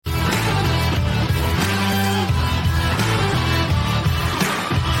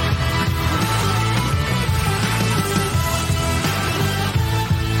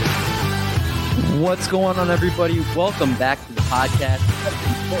What's going on, everybody? Welcome back to the podcast,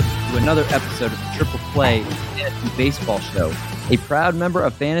 to another episode of the Triple Play Fantasy Baseball Show, a proud member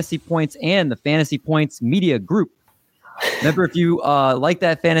of Fantasy Points and the Fantasy Points Media Group. Remember, if you like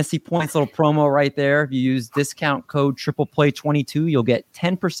that Fantasy Points little promo right there, if you use discount code TriplePlay22, you'll get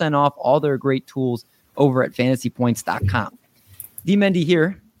 10% off all their great tools over at fantasypoints.com. D-Mendy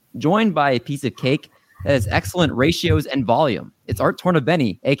here, joined by a piece of cake that has excellent ratios and volume. It's Art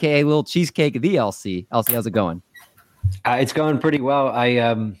Tornabenny, a.k.a. Little Cheesecake, the LC. LC, how's it going? It's going pretty well.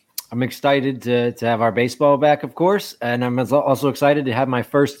 I'm excited to have our baseball back, of course, and I'm also excited to have my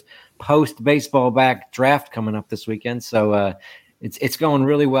first post-baseball back draft coming up this weekend. So it's going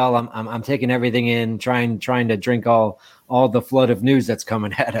really well. I'm taking everything in, trying to drink all the flood of news that's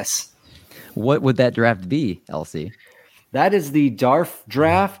coming at us. What would that draft be, LC? That is the DARF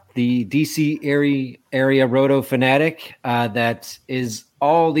draft, the DC area Roto Fanatic. That is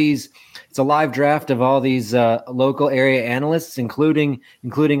all these. It's a live draft of all these local area analysts, including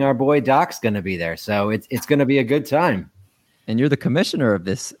our boy Doc's going to be there. So it's going to be a good time. And you're the commissioner of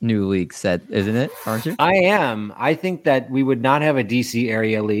this new league set, isn't it? Aren't you? I am. I think that we would not have a DC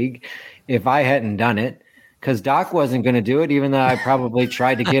area league if I hadn't done it. Because Doc wasn't going to do it, even though I probably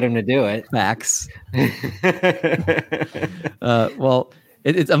tried to get him to do it. Facts. Well,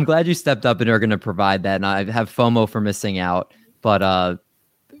 I'm glad you stepped up and are going to provide that. And I have FOMO for missing out. But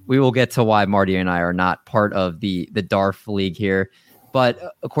we will get to why Marty and I are not part of the DARF league here. But,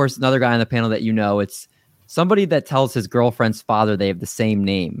 of course, another guy on the panel that you know, it's somebody that tells his girlfriend's father they have the same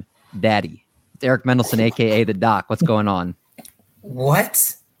name, Daddy. It's Eric Mendelson, a.k.a. the Doc. What's going on?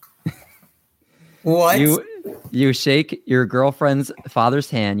 What? What? You shake your girlfriend's father's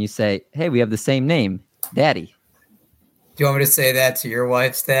hand. You say, hey, we have the same name, Daddy. Do you want me to say that to your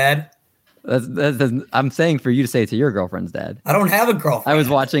wife's dad? I'm saying for you to say it to your girlfriend's dad. I don't have a girlfriend.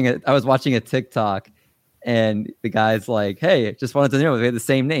 I was watching a TikTok, and the guy's like, hey, just wanted to know we have the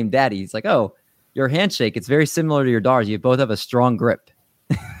same name, Daddy. He's like, oh, your handshake, it's very similar to your daughter's. You both have a strong grip.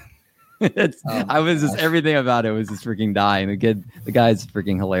 Everything about it was just freaking dying. The guy's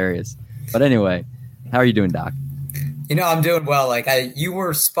freaking hilarious. But anyway, how are you doing, Doc? I'm doing well. You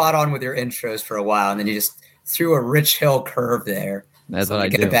were spot on with your intros for a while, and then you just threw a Rich Hill curve there. That's what I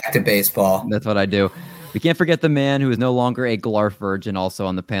do. Get back to baseball. That's what I do. We can't forget the man who is no longer a Glarf virgin also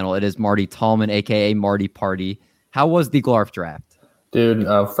on the panel. It is Marty Tallman, a.k.a. Marty Party. How was the Glarf draft? Dude,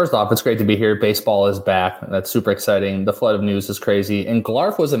 first off, it's great to be here. Baseball is back. That's super exciting. The flood of news is crazy. And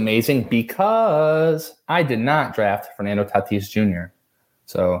Glarf was amazing because I did not draft Fernando Tatis Jr.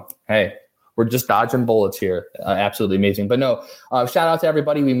 So, hey, we're just dodging bullets here. Absolutely amazing. But no, shout out to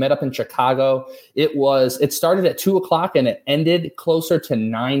everybody. We met up in Chicago. It started at 2:00 and it ended closer to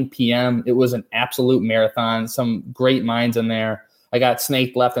 9 p.m. It was an absolute marathon. Some great minds in there. I got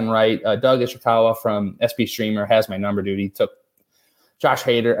snaked left and right. Doug Ishikawa from SB Streamer has my number, dude. He took Josh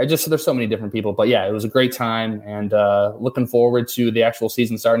Hader. There's so many different people. But yeah, it was a great time and looking forward to the actual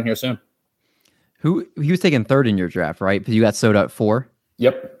season starting here soon. He was taken third in your draft, right? But you got Soto at 4?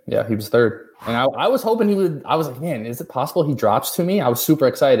 Yep. Yeah, he was third. And I was hoping he would. I was like, man, is it possible he drops to me? I was super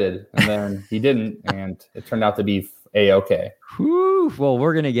excited. And then he didn't. And it turned out to be A-okay. Well,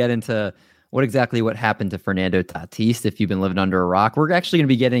 we're going to get into what happened to Fernando Tatis if you've been living under a rock. We're actually going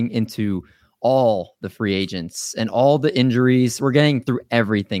to be getting into all the free agents and all the injuries. We're getting through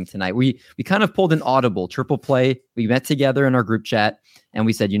everything tonight. We kind of pulled an audible Triple Play. We met together in our group chat and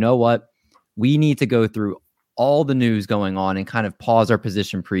we said, you know what? We need to go through all the news going on and kind of pause our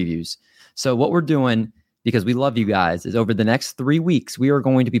position previews. So what we're doing, because we love you guys, is over the next 3 weeks, we are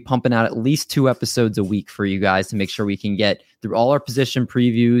going to be pumping out at least 2 episodes a week for you guys to make sure we can get through all our position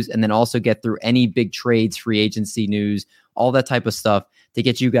previews and then also get through any big trades, free agency news, all that type of stuff to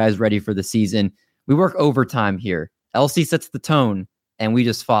get you guys ready for the season. We work overtime here. LC sets the tone and we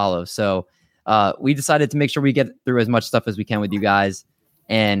just follow. So we decided to make sure we get through as much stuff as we can with you guys.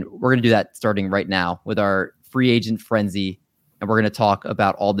 And we're going to do that starting right now with our free agent frenzy. And we're going to talk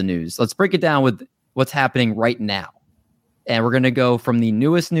about all the news. Let's break it down with what's happening right now. And we're going to go from the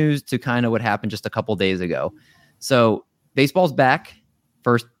newest news to kind of what happened just a couple days ago. So baseball's back.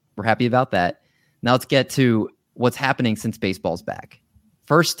 First, we're happy about that. Now let's get to what's happening since baseball's back.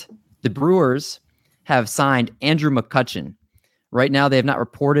 First, the Brewers have signed Andrew McCutchen. Right now, they have not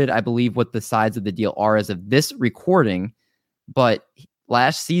reported, I believe, what the sides of the deal are as of this recording. But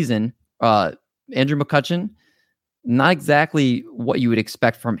last season, Andrew McCutchen, not exactly what you would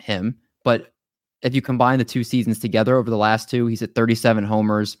expect from him, but if you combine the 2 seasons together over the last 2, he's at 37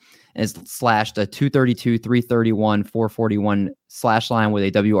 homers and has slashed a 232, 331, 441 slash line with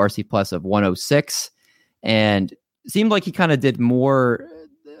a WRC plus of 106. And it seemed like he kind of did more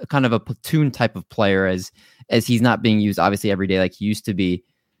kind of a platoon type of player as he's not being used obviously every day like he used to be.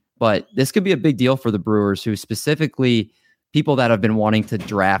 But this could be a big deal for the Brewers, who specifically people that have been wanting to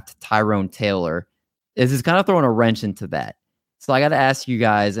draft Tyrone Taylor. This is kind of throwing a wrench into that. So I got to ask you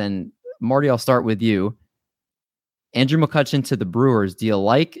guys, and Marty, I'll start with you. Andrew McCutchen to the Brewers. Do you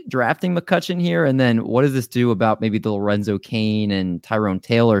like drafting McCutchen here? And then what does this do about maybe the Lorenzo Cain and Tyrone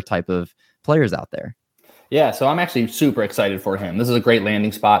Taylor type of players out there? Yeah, so I'm actually super excited for him. This is a great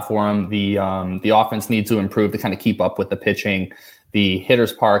landing spot for him. The offense needs to improve to kind of keep up with the pitching. The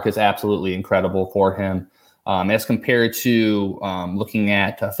hitter's park is absolutely incredible for him. As compared to looking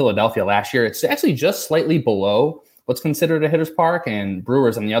at Philadelphia last year, it's actually just slightly below what's considered a hitter's park, and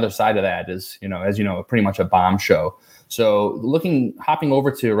Brewers on the other side of that is, as you know, pretty much a bomb show. So hopping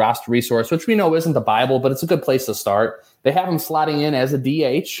over to roster resource, which we know isn't the Bible, but it's a good place to start. They have him slotting in as a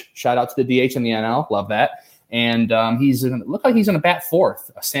DH. Shout out to the DH in the NL. Love that. And he's going to bat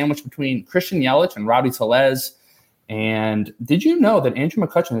fourth, a sandwich between Christian Yelich and Rowdy Tellez. And did you know that Andrew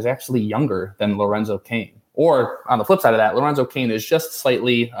McCutchen is actually younger than Lorenzo Cain? Or on the flip side of that, Lorenzo Cain is just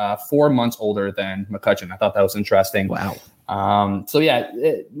slightly 4 months older than McCutchen. I thought that was interesting. Wow.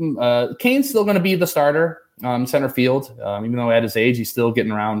 Cain's still going to be the starter center field. Even though at his age, he's still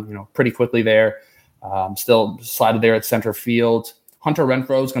getting around, pretty quickly there. Still slotted there at center field. Hunter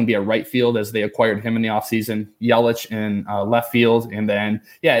Renfroe is going to be a right field as they acquired him in the offseason. Yelich in left field. And then,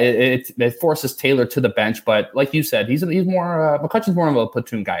 it forces Taylor to the bench. But like you said, he's more McCutchen's more of a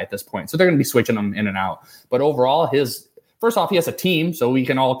platoon guy at this point. So they're going to be switching him in and out. But overall, first off, he has a team, so we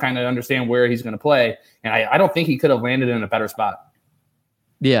can all kind of understand where he's going to play. And I don't think he could have landed in a better spot.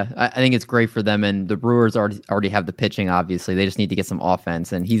 Yeah, I think it's great for them. And the Brewers already have the pitching, obviously. They just need to get some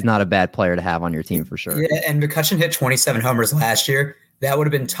offense. And he's not a bad player to have on your team for sure. Yeah, and McCutchen hit 27 homers last year. That would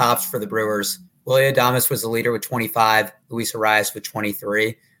have been tops for the Brewers. Willie Adames was the leader with 25, Luis Arias with 23.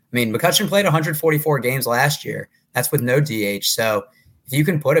 I mean, McCutchen played 144 games last year. That's with no DH. So if you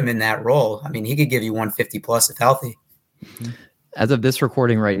can put him in that role, I mean, he could give you 150 plus if healthy. As of this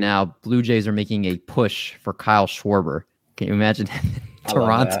recording right now, Blue Jays are making a push for Kyle Schwarber. Can you imagine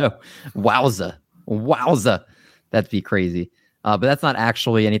Toronto? Wowza. That'd be crazy. But that's not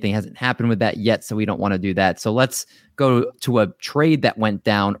actually anything hasn't happened with that yet, so we don't want to do that. So let's go to a trade that went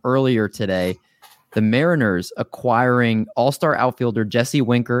down earlier today. The Mariners acquiring all-star outfielder Jesse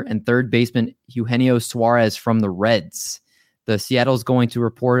Winker and third baseman Eugenio Suarez from the Reds. The Seattle's going to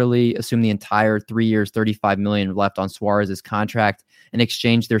reportedly assume the entire 3 years, $35 million left on Suarez's contract. In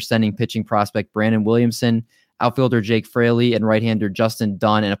exchange, they're sending pitching prospect Brandon Williamson, outfielder Jake Fraley, and right-hander Justin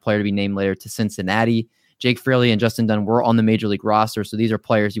Dunn, and a player to be named later, to Cincinnati. Jake Fraley and Justin Dunn were on the major league roster, so these are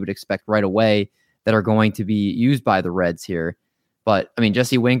players you would expect right away that are going to be used by the Reds here. But, I mean,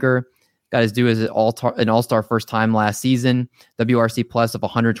 Jesse Winker got his due as an all-star first time last season, WRC plus of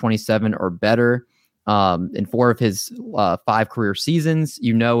 127 or better. In 4 of his 5 career seasons,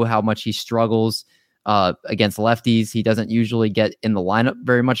 you know how much he struggles against lefties. He doesn't usually get in the lineup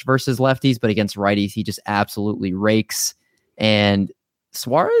very much versus lefties, but against righties, he just absolutely rakes. And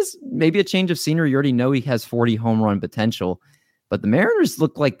Suarez, maybe a change of scenery. You already know he has 40 home run potential, but the Mariners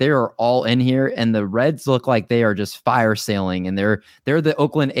look like they are all in here, and the Reds look like they are just fire sailing, and they're the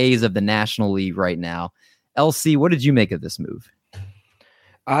Oakland A's of the National League right now. LC, what did you make of this move?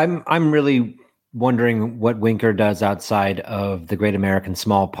 I'm really wondering what Winker does outside of the Great American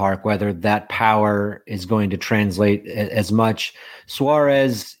Small Park, whether that power is going to translate as much.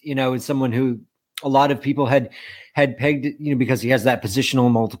 Suarez, is someone who a lot of people had pegged, because he has that positional,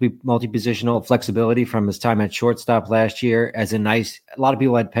 multi-positional flexibility from his time at shortstop last year a lot of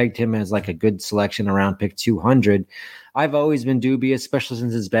people had pegged him as like a good selection around pick 200. I've always been dubious, especially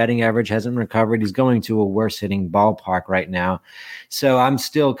since his batting average hasn't recovered. He's going to a worse hitting ballpark right now. So I'm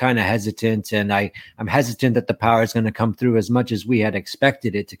still kind of hesitant, and I'm hesitant that the power is going to come through as much as we had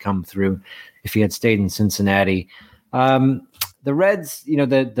expected it to come through if he had stayed in Cincinnati. The Reds,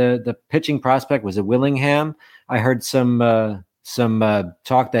 the pitching prospect was a Willingham. I heard some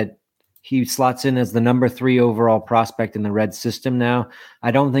talk that he slots in as the number 3 overall prospect in the Reds system now.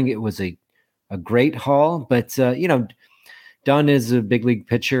 I don't think it was a great haul, but Dunn is a big league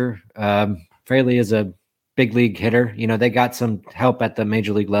pitcher. Fraley is a big league hitter. They got some help at the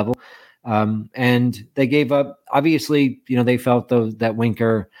major league level, and they gave up. Obviously, they felt that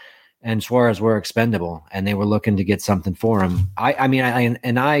Winker and Suarez were expendable, and they were looking to get something for him. I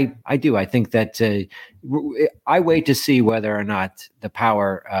do. I think that I wait to see whether or not the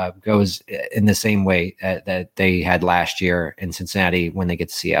power goes in the same way that they had last year in Cincinnati when they get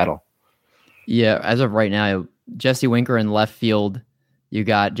to Seattle. Yeah, as of right now, Jesse Winker in left field. You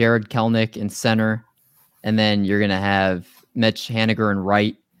got Jared Kelenic in center, and then you're going to have Mitch Haniger in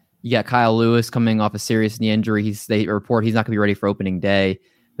right. You got Kyle Lewis coming off a serious knee injury. They report he's not going to be ready for opening day.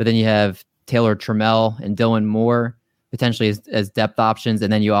 But then you have Taylor Trammell and Dylan Moore potentially as depth options.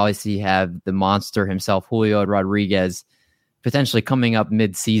 And then you obviously have the monster himself, Julio Rodriguez, potentially coming up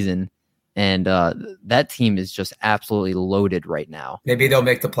mid-season. And that team is just absolutely loaded right now. Maybe they'll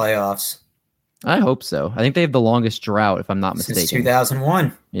make the playoffs. I hope so. I think they have the longest drought, if I'm not mistaken. Since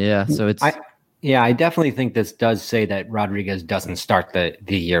 2001. Yeah, so it's... I definitely think this does say that Rodriguez doesn't start the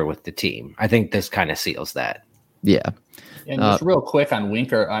year with the team. I think this kind of seals that. Yeah. And just real quick on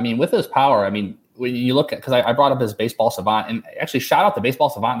Winker, I mean, with his power, I mean, when you look at, because I brought up his Baseball Savant, and actually shout out to Baseball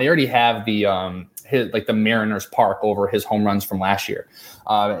Savant. They already have the the Mariners Park over his home runs from last year,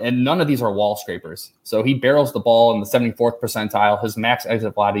 and none of these are wall scrapers. So he barrels the ball in the 74th percentile. His max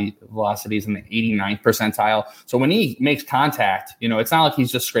exit velocity is in the 89th percentile. So when he makes contact, it's not like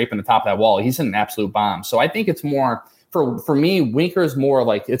he's just scraping the top of that wall. He's an absolute bomb. So I think it's more for me. Winker is more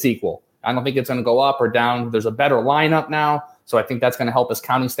like it's equal. I don't think it's going to go up or down. There's a better lineup now. So I think that's going to help his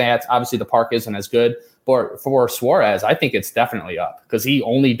counting stats. Obviously, the park isn't as good. But for Suarez, I think it's definitely up because he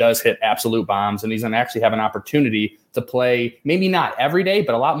only does hit absolute bombs, and he's going to actually have an opportunity to play maybe not every day,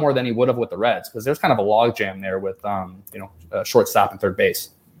 but a lot more than he would have with the Reds because there's kind of a logjam there with, shortstop and third base.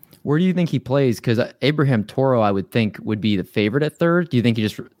 Where do you think he plays? Because Abraham Toro, I would think, would be the favorite at third. Do you think he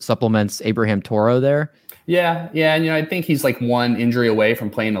just supplements Abraham Toro there? Yeah. And, I think he's like one injury away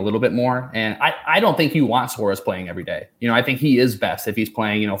from playing a little bit more. And I don't think you want Suarez playing every day. I think he is best if he's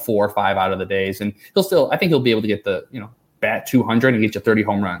playing, 4 or 5 out of the days. And I think he'll be able to get the, bat 200 and get you 30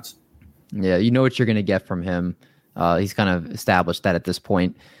 home runs. Yeah, you know what you're going to get from him. He's kind of established that at this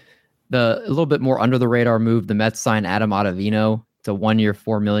point. A little bit more under the radar move, the Mets signed Adam Ottavino. It's a 1-year,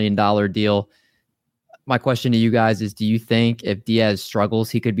 $4 million deal. My question to you guys is, do you think if Diaz struggles,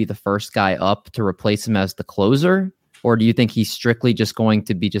 he could be the first guy up to replace him as the closer? Or do you think he's strictly just going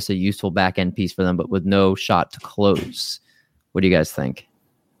to be just a useful back-end piece for them, but with no shot to close? What do you guys think?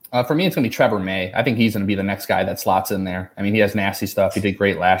 For me, it's going to be Trevor May. I think he's going to be the next guy that slots in there. I mean, he has nasty stuff. He did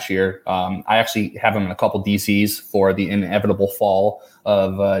great last year. I actually have him in a couple DCs for the inevitable fall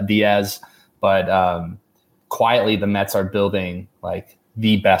of Diaz. But quietly, the Mets are building like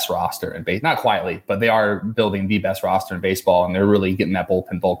the best roster in baseball. Not quietly, but they are building the best roster in baseball, and they're really getting that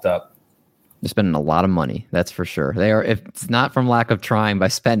bullpen bulked up. They're spending a lot of money, that's for sure. They are, if it's not from lack of trying by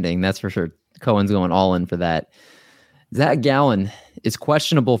spending, that's for sure. Cohen's going all in for that. Zach Gallen is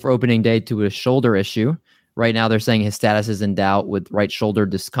questionable for opening day to a shoulder issue. Right now, they're saying his status is in doubt with right shoulder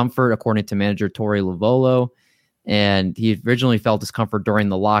discomfort, according to manager Torey Lovullo. And he originally felt discomfort during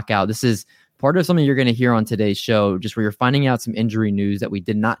the lockout. This is part of something you're going to hear on today's show, just where you're finding out some injury news that we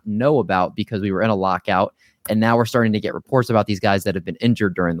did not know about because we were in a lockout. And now we're starting to get reports about these guys that have been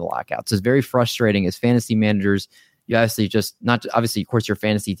injured during the lockout. So it's very frustrating as fantasy managers. You obviously of course, your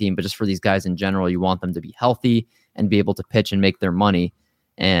fantasy team, but just for these guys in general, you want them to be healthy and be able to pitch and make their money.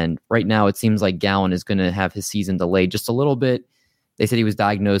 And right now it seems like Gallen is going to have his season delayed just a little bit. They said he was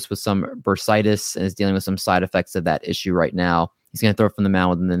diagnosed with some bursitis and is dealing with some side effects of that issue right now. He's going to throw from the mound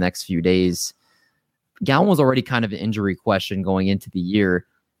within the next few days. Gallen was already kind of an injury question going into the year.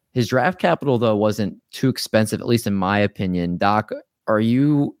 His draft capital, though, wasn't too expensive, at least in my opinion. Doc, are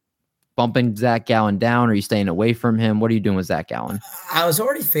you bumping Zach Gallen down? Or are you staying away from him? What are you doing with Zach Gallen? I was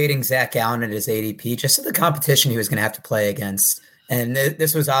already fading Zach Gallen at his ADP just to the competition he was going to have to play against. And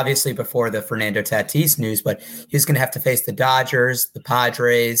this was obviously before the Fernando Tatis news, but he was going to have to face the Dodgers, the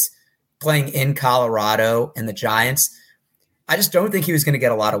Padres, playing in Colorado, and the Giants. I just don't think he was going to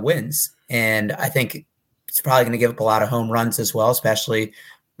get a lot of wins. And I think he's probably going to give up a lot of home runs as well, especially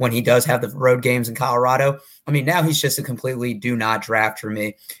when he does have the road games in Colorado. I mean, now he's just a completely do not draft for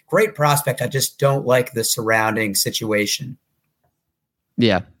me. Great prospect. I just don't like the surrounding situation.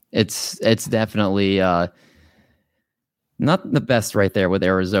 Yeah, it's definitely not the best right there with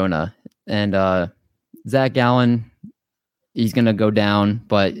Arizona. And Zach Gallen, he's going to go down,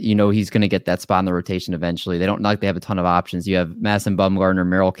 but he's going to get that spot in the rotation eventually. They don't like they have a ton of options. You have Madison Bumgarner,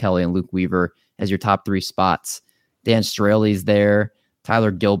 Merrill Kelly, and Luke Weaver as your top 3 spots. Dan Straley's there,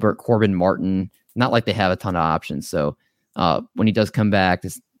 Tyler Gilbert, Corbin Martin. Not like they have a ton of options. So when he does come back,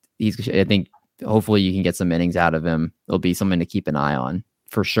 I think hopefully you can get some innings out of him. It'll be something to keep an eye on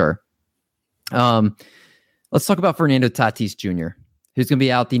for sure. Let's talk about Fernando Tatis Jr., who's going to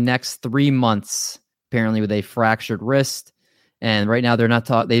be out the next 3 months, apparently with a fractured wrist. And right now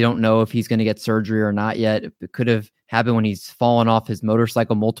they don't know if he's going to get surgery or not yet. It could have happened when he's fallen off his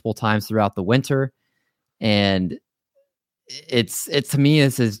motorcycle multiple times throughout the winter. And it's to me,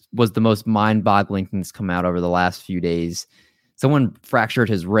 was the most mind-boggling thing that's come out over the last few days. Someone fractured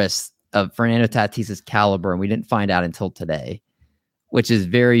his wrist of Fernando Tatis's caliber, and we didn't find out until today. which is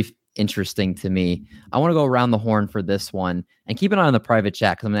very interesting to me. I want to go around the horn for this one and keep an eye on the private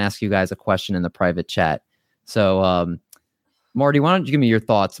chat because I'm going to ask you guys a question in the private chat. So, Marty, why don't you give me your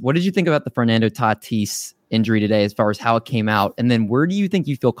thoughts? What did you think about the Fernando Tatis injury today as far as how it came out? And then where do you think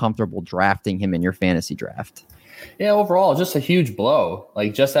you feel comfortable drafting him in your fantasy draft? Yeah, overall, just a huge blow.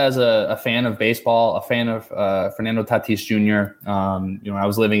 Like, just as a fan of baseball, a fan of Fernando Tatis Jr., I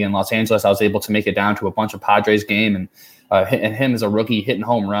was living in Los Angeles. I was able to make it down to a bunch of Padres game and him as a rookie hitting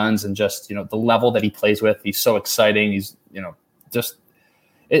home runs and just, the level that he plays with. He's so exciting. He's, just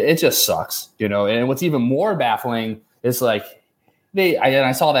it just sucks, And what's even more baffling is like,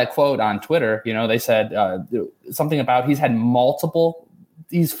 I saw that quote on Twitter. They said something about he's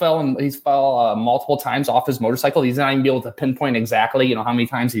fell multiple times off his motorcycle. He's not even able to pinpoint exactly, how many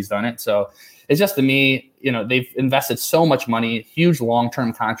times he's done it. So it's just, to me, they've invested so much money, huge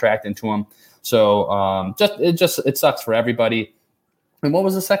long-term contract into him. So it sucks for everybody. And what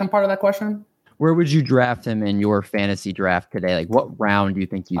was the second part of that question? Where would you draft him in your fantasy draft today? Like, what round do you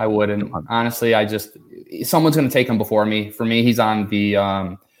think I wouldn't. Honestly, someone's going to take him before me. For me, he's on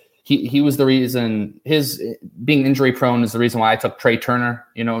the he was the reason. His being injury prone is the reason why I took Trey Turner,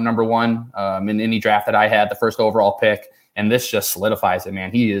 number one in any draft that I had, the first overall pick. And this just solidifies it,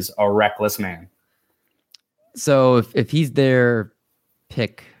 man. He is a reckless man. So if he's their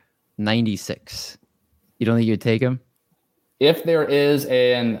pick 96, you don't think you'd take him? If there is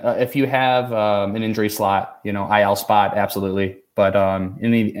if you have an injury slot, IL spot, absolutely. But in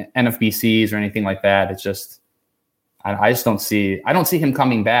the NFBCs or anything like that, it's just, I don't see him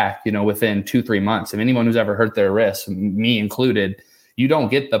coming back, within 2-3 months. If anyone who's ever hurt their wrist, me included, you don't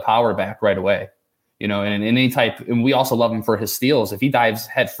get the power back right away, and in any type, and we also love him for his steals. If he dives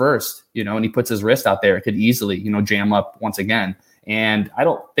head first, and he puts his wrist out there, it could easily, jam up once again. And I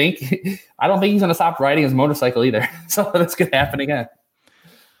don't think he's going to stop riding his motorcycle either. So that's going to happen again.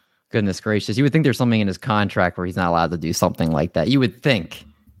 Goodness gracious. You would think there's something in his contract where he's not allowed to do something like that. You would think,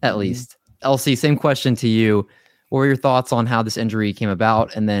 at least. LC, same question to you. What were your thoughts on how this injury came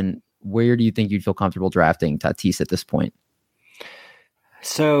about? And then where do you think you'd feel comfortable drafting Tatis at this point?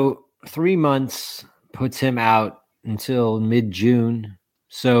 So 3 months puts him out until mid-June.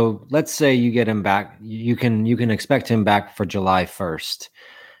 So let's say you get him back. You can expect him back for July 1st.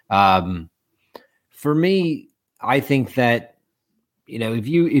 For me, I think that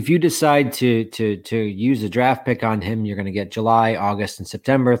if you decide to use a draft pick on him, you're going to get July, August, and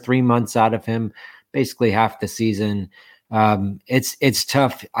September, 3 months out of him, basically half the season. It's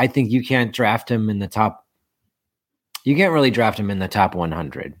tough. I think you can't draft him in the top. You can't really draft him in the top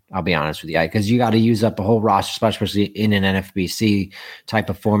 100. I'll be honest with you, because you got to use up a whole roster, especially in an NFBC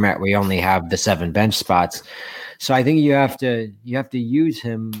type of format where you only have the 7 bench spots. So I think you have to use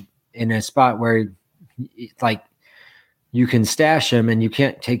him in a spot where, like, you can stash him and you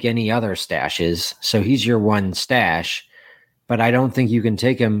can't take any other stashes. So he's your one stash, but I don't think you can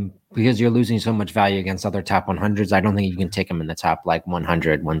take him because you're losing so much value against other top 100s. I don't think you can take him in the top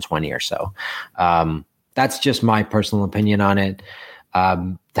 100, 120 or so. That's just my personal opinion on it.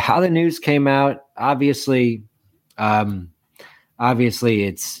 How the news came out, obviously it's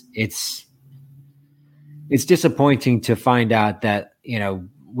disappointing to find out that,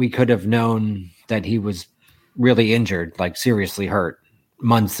 we could have known that he was really injured, like seriously hurt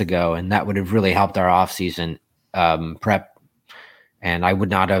months ago. And that would have really helped our offseason prep. And I would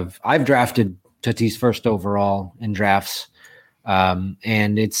not have, I've drafted Tatis first overall in drafts.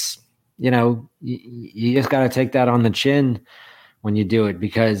 And it's, you just got to take that on the chin when you do it,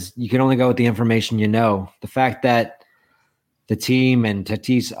 because you can only go with the information The fact that the team and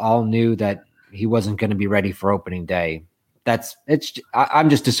Tatis all knew that he wasn't going to be ready for opening day, I'm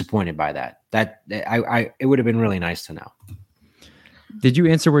just disappointed by that. It would have been really nice to know. Did you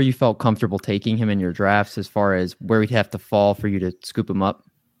answer where you felt comfortable taking him in your drafts as far as where he'd have to fall for you to scoop him up?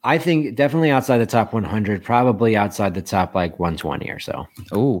 I think definitely outside the top 100, probably outside the top 120 or so.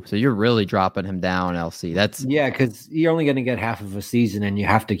 Oh, so you're really dropping him down, LC. Because you're only going to get half of a season and you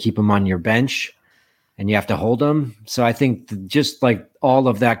have to keep him on your bench and you have to hold him. So I think just like all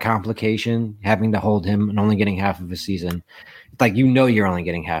of that complication, having to hold him and only getting half of a season, you're only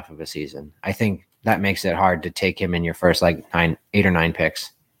getting half of a season. I think that makes it hard to take him in your first 8 or 9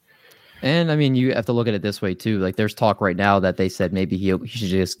 picks. And I mean, you have to look at it this way too. Like, there's talk right now that they said maybe he should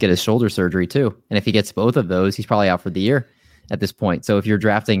just get his shoulder surgery too. And if he gets both of those, he's probably out for the year at this point. So if you're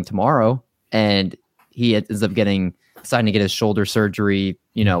drafting tomorrow and he ends up deciding to get his shoulder surgery,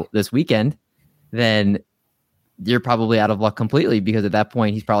 this weekend, then you're probably out of luck completely, because at that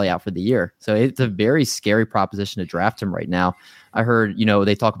point he's probably out for the year. So it's a very scary proposition to draft him right now. I heard,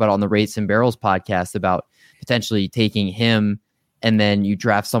 they talk about on the Rates and Barrels podcast about potentially taking him and then you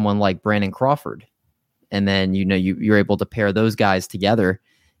draft someone like Brandon Crawford, and then you're able to pair those guys together,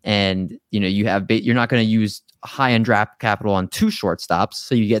 and you're not going to use high-end draft capital on 2 shortstops,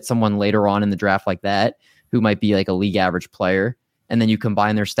 so you get someone later on in the draft like that who might be like a league average player, and then you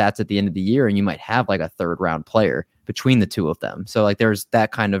combine their stats at the end of the year, and you might have like a third-round player between the two of them. So like there's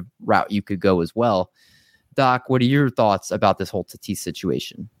that kind of route you could go as well. Doc, what are your thoughts about this whole Tatis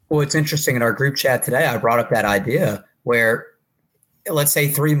situation? Well, it's interesting. In our group chat today, I brought up that idea where, let's say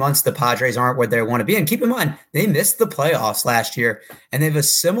 3 months, the Padres aren't where they want to be. And keep in mind, they missed the playoffs last year, and they have a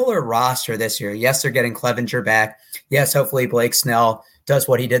similar roster this year. Yes, they're getting Clevenger back. Yes, hopefully Blake Snell does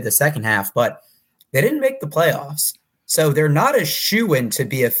what he did the second half, but they didn't make the playoffs. So they're not a shoo-in to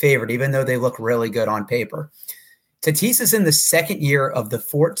be a favorite, even though they look really good on paper. Tatis is in the second year of the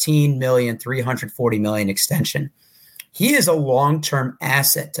 $14,340 million extension. He is a long-term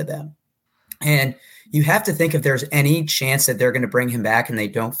asset to them. And you have to think if there's any chance that they're going to bring him back and they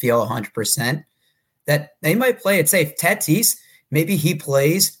don't feel 100%, that they might play it safe. Tatis, maybe he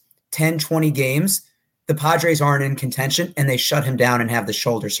plays 10, 20 games. The Padres aren't in contention and they shut him down and have the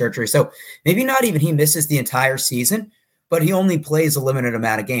shoulder surgery. So maybe not even he misses the entire season, but he only plays a limited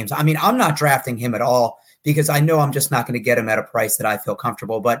amount of games. I mean, I'm not drafting him at all because I know I'm just not going to get him at a price that I feel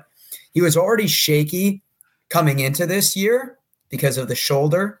comfortable. But he was already shaky coming into this year because of the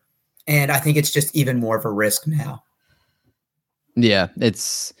shoulder. And I think it's just even more of a risk now. Yeah,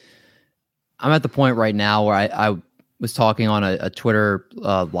 I'm at the point right now where I was talking on a Twitter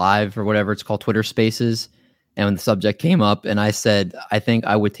live or whatever it's called, Twitter Spaces. And when the subject came up and I said, I think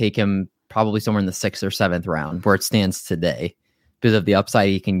I would take him probably somewhere in the 6th or 7th round where it stands today because of the upside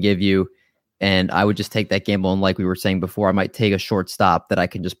he can give you. And I would just take that gamble. And like we were saying before, I might take a shortstop that I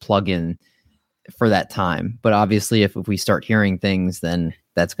can just plug in for that time. But obviously, if we start hearing things, then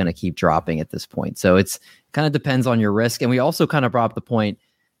that's going to keep dropping at this point. So it's kind of depends on your risk. And we also kind of brought up the point,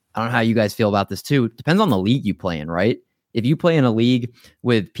 I don't know how you guys feel about this too. It depends on the league you play in, right? If you play in a league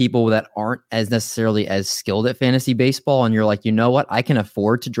with people that aren't as necessarily as skilled at fantasy baseball, and you're like, you know what, I can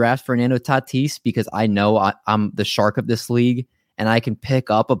afford to draft Fernando Tatis because I know I'm the shark of this league, and I can pick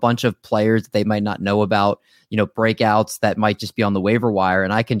up a bunch of players that they might not know about, breakouts that might just be on the waiver wire,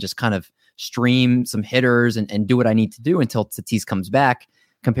 and I can just kind of stream some hitters and do what I need to do until Tatis comes back,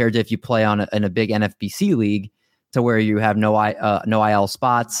 compared to if you play in a big NFBC league to where you have no IL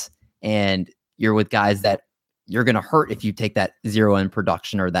spots and you're with guys that you're going to hurt if you take that zero in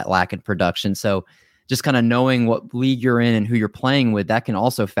production or that lack in production. So just kind of knowing what league you're in and who you're playing with, that can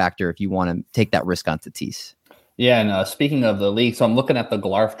also factor if you want to take that risk on Tatis. Yeah, and speaking of the league, so I'm looking at the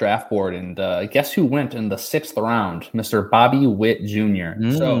Glarf draft board, and guess who went in the 6th round? Mr. Bobby Witt Jr.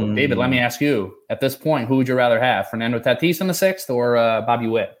 So, David, let me ask you, at this point, who would you rather have, Fernando Tatis in the 6th or Bobby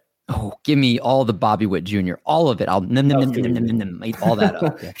Witt? Oh, give me all the Bobby Witt Jr., all of it. I'll eat all that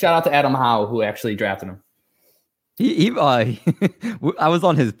up. Shout out to Adam Howe, who actually drafted him. I was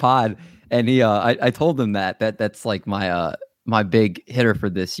on his pod, and I told him that's like my big hitter for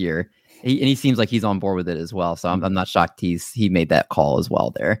this year. He seems like he's on board with it as well. So I'm not shocked he made that call as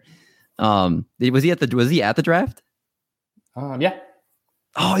well there. Was he at the draft? Yeah.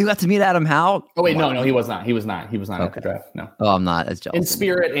 Oh, you got to meet Adam Howe? Oh wait, no, he was not. He was not okay. At the draft. No. Oh, I'm not as jealous. In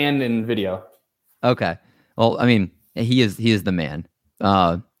spirit and in video. Okay. Well, I mean, he is the man.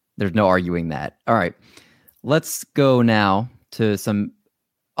 There's no arguing that. All right. Let's go now to some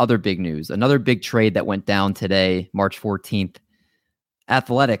other big news. Another big trade that went down today, March 14th.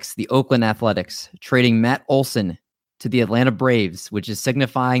 Athletics, the Oakland Athletics, trading Matt Olson to the Atlanta Braves, which is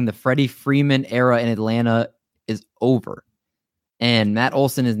signifying the Freddie Freeman era in Atlanta is over. And Matt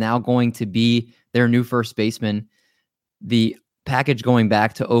Olson is now going to be their new first baseman. The package going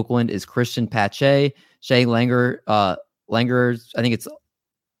back to Oakland is Christian Pache, Shea Langer, I think it's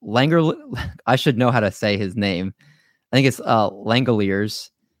Langer. I should know how to say his name. I think it's Langoliers,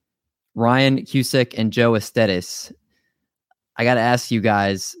 Ryan Cusick, and Joe Estetis. I got to ask you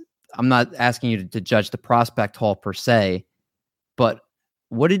guys, I'm not asking you to judge the prospect haul per se, but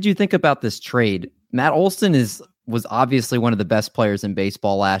what did you think about this trade? Matt Olson was obviously one of the best players in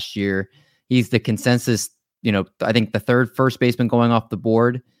baseball last year. He's the consensus, I think the third first baseman going off the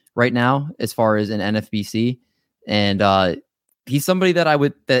board right now, as far as an NFBC. And he's somebody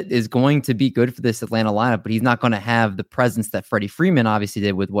that is going to be good for this Atlanta lineup, but he's not going to have the presence that Freddie Freeman obviously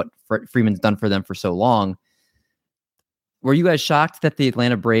did with what Freeman's done for them for so long. Were you guys shocked that the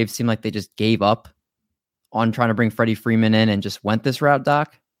Atlanta Braves seemed like they just gave up on trying to bring Freddie Freeman in and just went this route,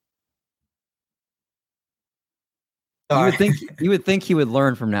 Doc? You would think he would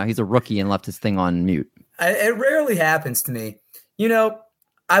learn from now. He's a rookie and left his thing on mute. It rarely happens to me.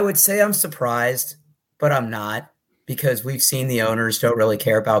 I would say I'm surprised, but I'm not. because we've seen the owners don't really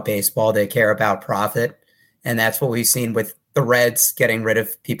care about baseball. They care about profit. And that's what we've seen with the Reds getting rid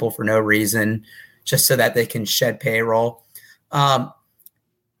of people for no reason, just so that they can shed payroll. I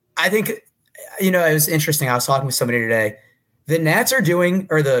think, it was interesting. I was talking with somebody today. The Nats are doing,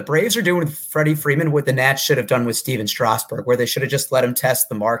 or the Braves are doing with Freddie Freeman what the Nats should have done with Steven Strasburg, where they should have just let him test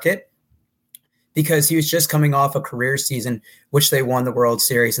the market, because he was just coming off a career season, which they won the World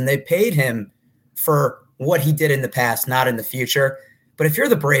Series, and they paid him for what he did in the past, not in the future. But if you're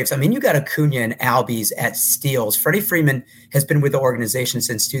the Braves, you got Acuna and Albies at steals. Freddie Freeman has been with the organization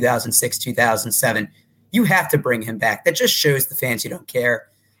since 2006, 2007. You have to bring him back. That just shows the fans you don't care.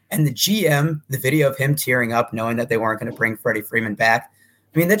 And the GM, the video of him tearing up, knowing that they weren't going to bring Freddie Freeman back,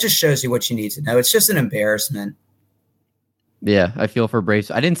 that just shows you what you need to know. It's just an embarrassment. Yeah, I feel for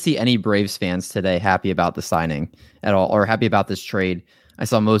Braves. I didn't see any Braves fans today happy about the signing at all, or happy about this trade. I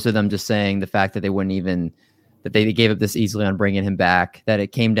saw most of them just saying the fact that they gave up this easily on bringing him back, that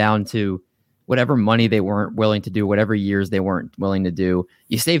it came down to whatever money they weren't willing to do, whatever years they weren't willing to do.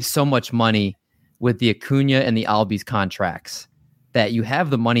 You save so much money with the Acuna and the Albies contracts that you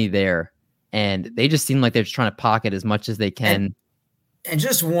have the money there, and they just seem like they're just trying to pocket as much as they can. And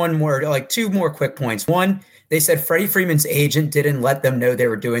just one more, two more quick points. One, they said Freddie Freeman's agent didn't let them know they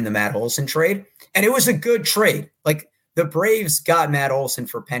were doing the Matt Olson trade, and it was a good trade. The Braves got Matt Olson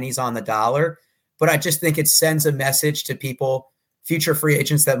for pennies on the dollar, but I just think it sends a message to people, future free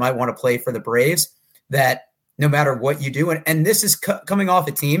agents that might want to play for the Braves, that no matter what you do, and this is coming off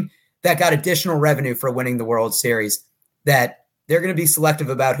a team that got additional revenue for winning the World Series, that they're going to be selective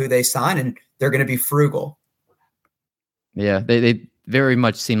about who they sign, and they're going to be frugal. Yeah, they very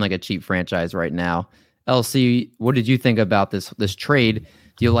much seem like a cheap franchise right now. LC, what did you think about this trade?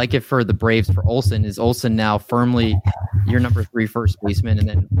 Do you like it for the Braves for Olson? Is Olson now firmly your number 3 first baseman? And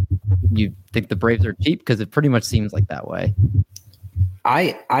then you think the Braves are cheap? Because it pretty much seems like that way.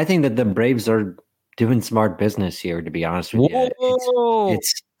 I think that the Braves are doing smart business here, to be honest with you.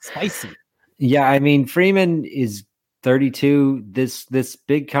 It's spicy. Yeah, Freeman is 32. This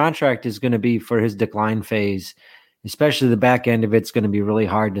big contract is going to be for his decline phase, especially the back end of it's going to be really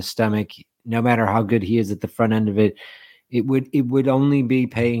hard to stomach. No matter how good he is at the front end of it, it would only be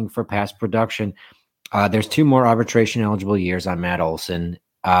paying for past production. There's 2 more arbitration eligible years on Matt Olson.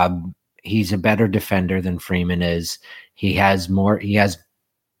 He's a better defender than Freeman is. His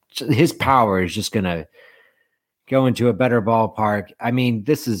power is just going to go into a better ballpark.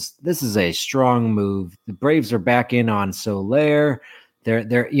 This is a strong move. The Braves are back in on Soler. They're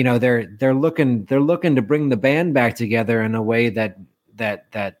looking to bring the band back together in a way that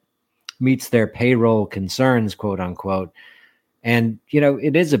meets their payroll concerns, quote unquote. And,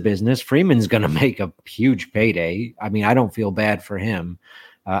 it is a business. Freeman's going to make a huge payday. I don't feel bad for him.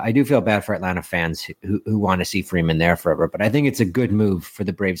 I do feel bad for Atlanta fans who want to see Freeman there forever, but I think it's a good move for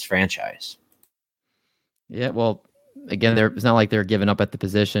the Braves franchise. Yeah, well, again, it's not like they're giving up at the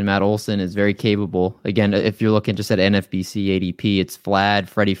position. Matt Olson is very capable. Again, if you're looking just at NFBC ADP, it's Vlad,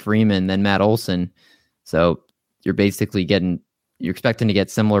 Freddie Freeman, then Matt Olson. So you're basically you're expecting to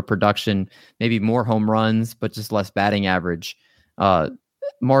get similar production, maybe more home runs, but just less batting average.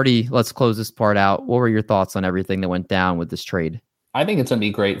 Marty, let's close this part out. What were your thoughts on everything that went down with this trade? I think it's going to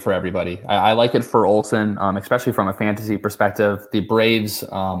be great for everybody. I like it for Olson, especially from a fantasy perspective. The Braves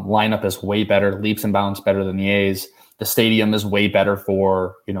lineup is way better, leaps and bounds better than the A's. The stadium is way better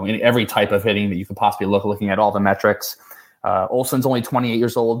for, in every type of hitting that you could possibly looking at all the metrics. Olson's only 28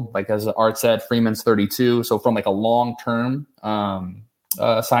 years old. Like as Art said, Freeman's 32. So from a long-term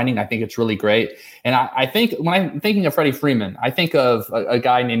signing, I think it's really great. And I think when I'm thinking of Freddie Freeman, I think of a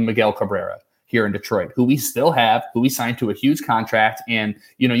guy named Miguel Cabrera here in Detroit, who we still have, who we signed to a huge contract. And,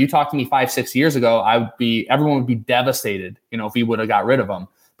 you talked to me 5-6 years ago, everyone would be devastated, if we would have got rid of him.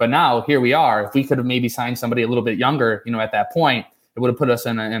 But now here we are. If we could have maybe signed somebody a little bit younger, at that point, it would have put us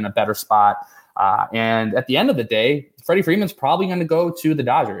in a better spot. And at the end of the day, Freddie Freeman's probably going to go to the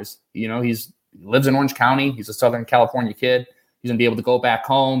Dodgers. He lives in Orange County. He's a Southern California kid. He's going to be able to go back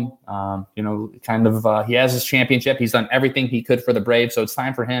home. He has his championship. He's done everything he could for the Braves. So it's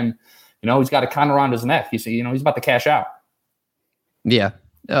time for him. He's got a con around his neck. He's about to cash out. Yeah,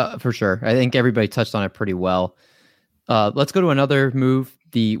 for sure. I think everybody touched on it pretty well. Let's go to another move.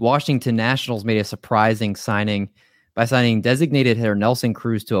 The Washington Nationals made a surprising signing by signing designated hitter Nelson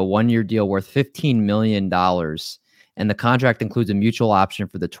Cruz to a 1-year deal worth $15 million. And the contract includes a mutual option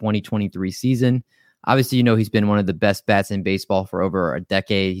for the 2023 season. Obviously, he's been one of the best bats in baseball for over a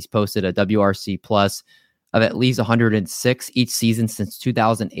decade. He's posted a WRC plus of at least 106 each season since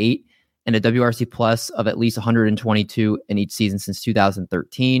 2008. And a WRC plus of at least 122 in each season since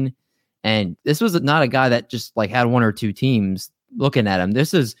 2013. And this was not a guy that just like had one or two teams looking at him.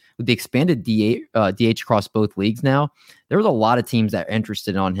 This is with the expanded DH across both leagues now. There was a lot of teams that are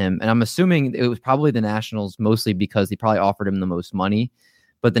interested on him. And I'm assuming it was probably the Nationals, mostly because they probably offered him the most money.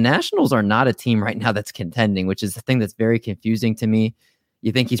 But the Nationals are not a team right now that's contending, which is the thing that's very confusing to me.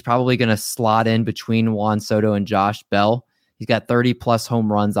 You think he's probably going to slot in between Juan Soto and Josh Bell. He's got 30 plus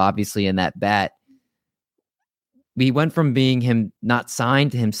home runs, obviously, in that bat. We went from being him not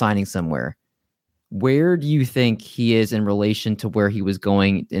signed to him signing somewhere. Where do you think he is in relation to where he was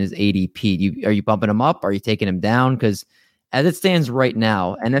going in his ADP? Are you bumping him up? Are you taking him down? Because as it stands right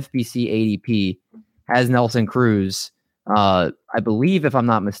now, NFBC ADP has Nelson Cruz. I believe, if I'm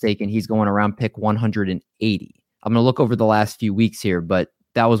not mistaken, he's going around pick 180. I'm going to look over the last few weeks here, but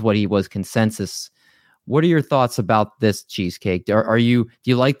that was what he was consensus. What are your thoughts about this, Cheesecake? Do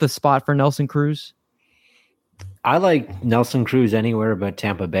you like the spot for Nelson Cruz? I like Nelson Cruz anywhere but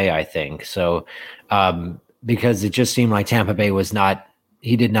Tampa Bay, I think. So, because it just seemed like Tampa Bay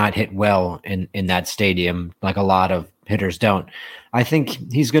he did not hit well in that stadium, like a lot of hitters don't. I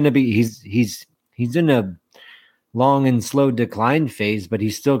think he's going to be, he's in a long and slow decline phase, but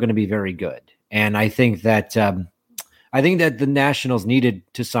he's still going to be very good. And I think that the Nationals needed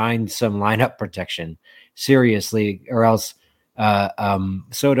to sign some lineup protection seriously, or else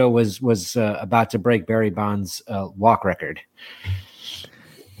Soto was about to break Barry Bonds' walk record.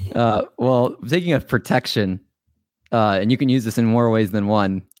 Well, speaking of protection, and you can use this in more ways than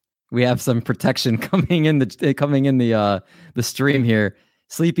one. We have some protection coming in the stream here.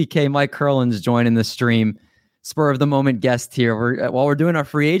 Sleepy K, Mike Curlin's joining the stream. Spur of the moment guest here. While we're doing our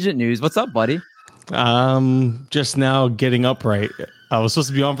free agent news, what's up, buddy? Just now getting upright. I was supposed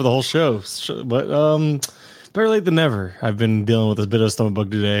to be on for the whole show, but better late than never. I've been dealing with a bit of a stomach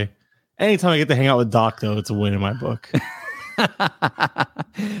bug today. Anytime I get to hang out with Doc, though, it's a win in my book.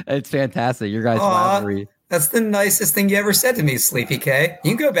 It's fantastic. Your guys' rivalry. That's the nicest thing you ever said to me, Sleepy K.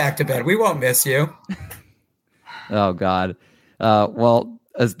 You can go back to bed. We won't miss you. Oh, God. Well,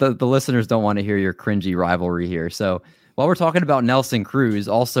 as the listeners don't want to hear your cringy rivalry here. So while we're talking about Nelson Cruz,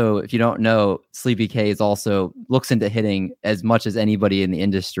 also, if you don't know, Sleepy K is also looks into hitting as much as anybody in the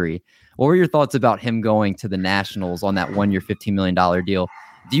industry. What were your thoughts about him going to the Nationals on that 1 year, $15 million deal?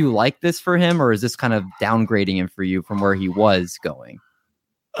 Do you like this for him, or is this kind of downgrading him for you from where he was going?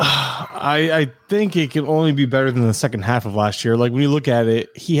 I think it can only be better than the second half of last year. Like when you look at it,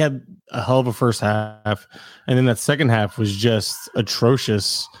 he had a hell of a first half, and then that second half was just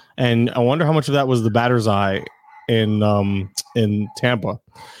atrocious. And I wonder how much of that was the batter's eye in Tampa.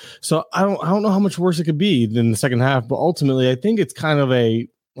 So I don't know how much worse it could be than the second half, but ultimately I think it's kind of a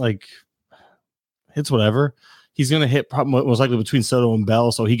like hits whatever. He's going to hit probably most likely between Soto and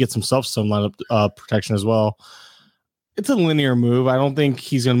Bell, so he gets himself some lineup protection as well. It's a linear move. I don't think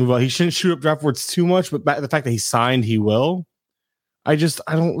he's going to move out. He shouldn't shoot up draft boards too much, but the fact that he signed, he will. I don't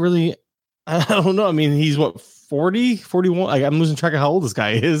know. I mean, he's what, 40, 41? Like, I'm losing track of how old this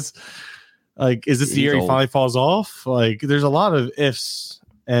guy is. Like, is this the year he finally falls off? Like, there's a lot of ifs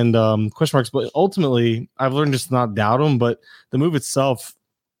and question marks, but ultimately, I've learned just to not doubt him. But the move itself,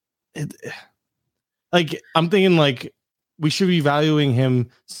 I'm thinking like we should be valuing him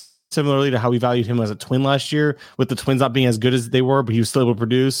similarly to how we valued him as a Twin last year, with the Twins not being as good as they were, but he was still able to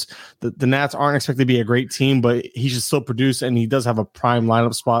produce. The Nats aren't expected to be a great team, but he should still produce, and he does have a prime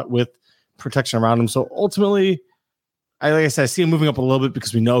lineup spot with protection around him. So ultimately, like I said, I see him moving up a little bit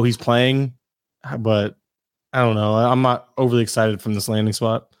because we know he's playing, but I don't know. I'm not overly excited from this landing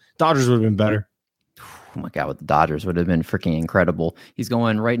spot. Dodgers would have been better. Oh my God, with the Dodgers would have been freaking incredible. He's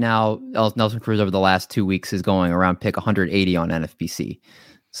going right now. Nelson Cruz over the last 2 weeks is going around pick 180 on NFBC.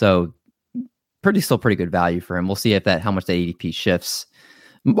 So still pretty good value for him. We'll see how much that ADP shifts.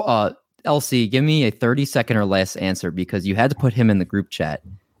 LC, give me a 30-second or less answer because you had to put him in the group chat.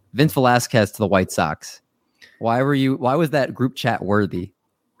 Vince Velasquez to the White Sox. Why was that group chat worthy?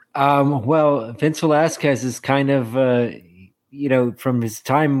 Well, Vince Velasquez is kind of, from his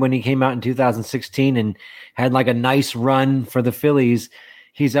time when he came out in 2016 and had like a nice run for the Phillies,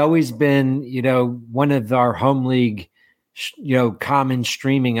 he's always been, one of our home league, common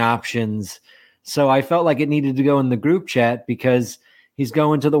streaming options. So I felt like it needed to go in the group chat because he's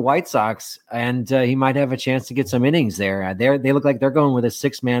going to the White Sox and he might have a chance to get some innings there. They look like they're going with a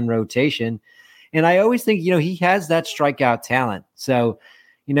 6-man rotation. And I always think, he has that strikeout talent. So,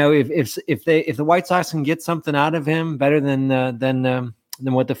 if the White Sox can get something out of him better than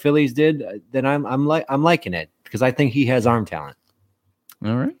what the Phillies did, then I'm liking it because I think he has arm talent.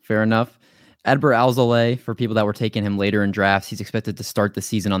 All right, fair enough. Adbert Alzolay, for people that were taking him later in drafts, he's expected to start the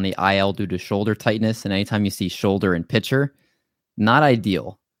season on the IL due to shoulder tightness. And anytime you see shoulder and pitcher, not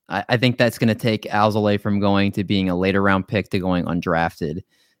ideal. I think that's going to take Alzolay from going to being a later round pick to going undrafted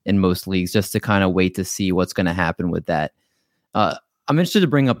in most leagues, just to kind of wait to see what's going to happen with that. I'm interested to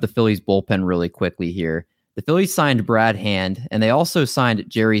bring up the Phillies bullpen really quickly here. The Phillies signed Brad Hand, and they also signed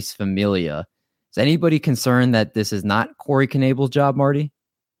Jeurys Familia. Is anybody concerned that this is not Corey Knebel's job, Marty?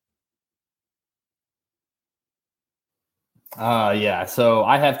 Yeah. So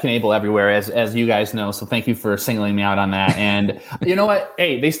I have Knebel everywhere, as you guys know. So thank you for singling me out on that. And you know what?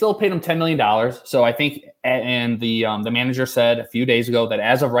 Hey, they still paid him $10 million. So I think, and the manager said a few days ago that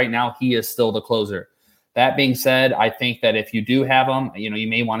as of right now, he is still the closer. That being said, I think that if you do have him, you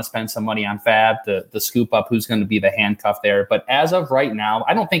may want to spend some money on Fab to scoop up who's going to be the handcuff there. But as of right now,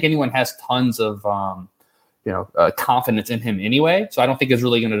 I don't think anyone has tons of confidence in him anyway. So I don't think it's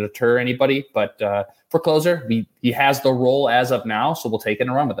really going to deter anybody. But for closer, he has the role as of now, so we'll take it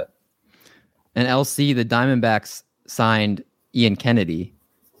and run with it. And LC, the Diamondbacks signed Ian Kennedy.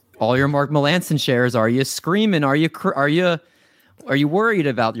 All your Mark Melancon shares, are you screaming? Are you worried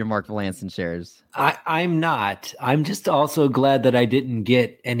about your Mark Melancon shares? I'm not. I'm just also glad that I didn't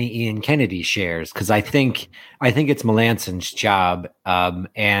get any Ian Kennedy shares, because I think it's Melancon's job.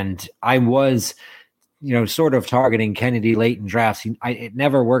 And I was, sort of targeting Kennedy late in drafts. It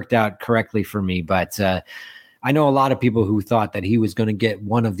never worked out correctly for me, but I know a lot of people who thought that he was going to get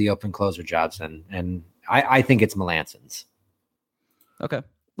one of the open closer jobs, and I think it's Melancon's. Okay,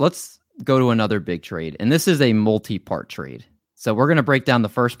 let's go to another big trade, and this is a multi-part trade. So we're going to break down the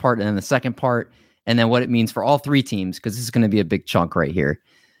first part and then the second part, and then what it means for all three teams, because this is going to be a big chunk right here.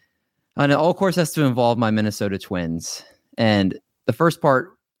 And it all, of course, has to involve my Minnesota Twins. And the first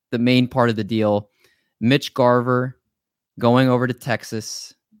part, the main part of the deal, Mitch Garver going over to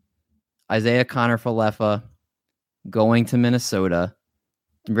Texas, Isaiah Kiner-Falefa going to Minnesota.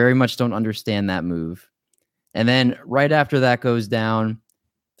 Very much don't understand that move. And then right after that goes down,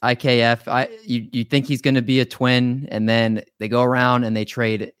 IKF, you think he's going to be a Twin, and then they go around and they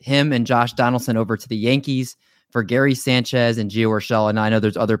trade him and Josh Donaldson over to the Yankees for Gary Sanchez and Gio Urshela. And I know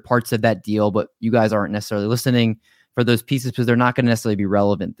there's other parts of that deal, but you guys aren't necessarily listening for those pieces because they're not going to necessarily be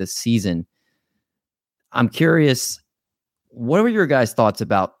relevant this season. I'm curious, what were your guys' thoughts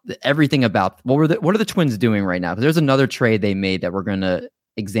about everything about what are the Twins doing right now? Because there's another trade they made that we're going to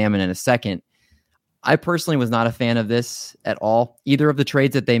examine in a second. I personally was not a fan of this at all. Either of the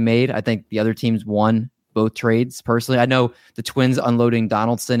trades that they made, I think the other teams won both trades. Personally, I know the Twins unloading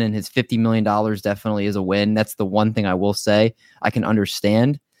Donaldson and his $50 million definitely is a win. That's the one thing I will say I can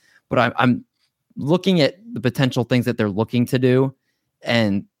understand. But I'm looking at the potential things that they're looking to do,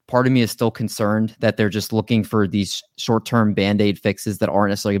 and part of me is still concerned that they're just looking for these short-term Band-Aid fixes that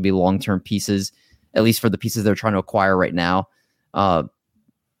aren't necessarily going to be long-term pieces, at least for the pieces they're trying to acquire right now.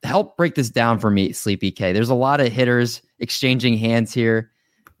 Help break this down for me, Sleepy K. There's a lot of hitters exchanging hands here.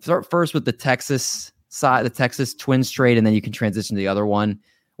 Start first with the Texas side, the Texas Twins trade, and then you can transition to the other one.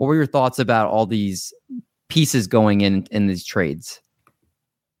 What were your thoughts about all these pieces going in these trades?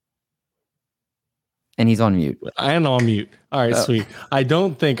 And he's on mute. I am on mute. All right, sweet. I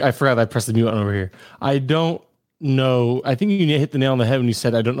forgot I pressed the mute button over here. I don't know. I think you hit the nail on the head when you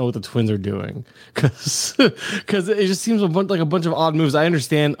said I don't know what the Twins are doing, because it just seems like a bunch of odd moves. I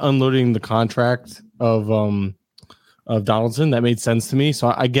understand unloading the contract of Donaldson. That made sense to me.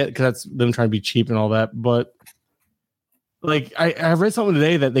 So I get, because that's them trying to be cheap and all that. But like I read something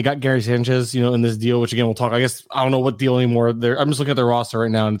today that they got Gary Sanchez, in this deal, which again we'll talk. I guess I don't know what deal anymore. I'm just looking at their roster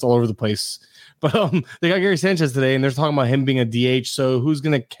right now and it's all over the place. But they got Gary Sanchez today, and they're talking about him being a DH. So who's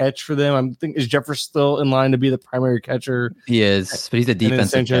going to catch for them? I'm thinking, is Jeffers still in line to be the primary catcher? He is, but he's a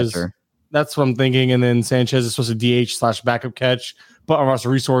defensive catcher. That's what I'm thinking. And then Sanchez is supposed to DH/backup catch. But on roster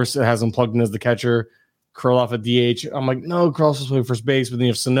resource, it has him plugged in as the catcher. Kurloff at DH. I'm like, no, Kurloff's supposed to play first base. But then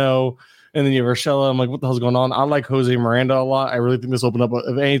you have Sano, and then you have Urshela. I'm like, what the hell's going on? I like Jose Miranda a lot. I really think this opened up,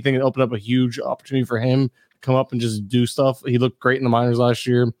 if anything, it opened up a huge opportunity for him to come up and just do stuff. He looked great in the minors last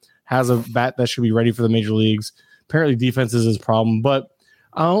year. Has a bat that should be ready for the major leagues. Apparently defense is his problem, but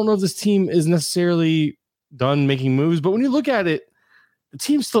I don't know if this team is necessarily done making moves. But when you look at it, the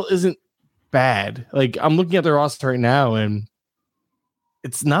team still isn't bad. Like, I'm looking at their roster right now, and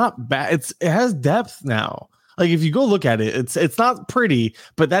it's not bad. It has depth now. Like, if you go look at it, it's not pretty,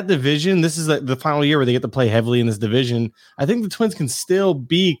 but that division, this is the final year where they get to play heavily in this division. I think the Twins can still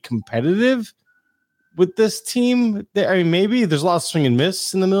be competitive with this team. I mean, maybe there's a lot of swing and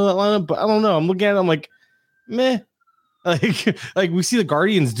miss in the middle of that lineup, but I don't know. I'm looking at it, I'm like, meh. Like we see the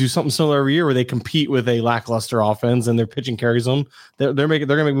Guardians do something similar every year where they compete with a lackluster offense and their pitching carries them. They're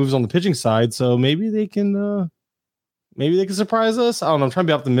gonna make moves on the pitching side, so maybe they can maybe they can surprise us. I don't know. I'm trying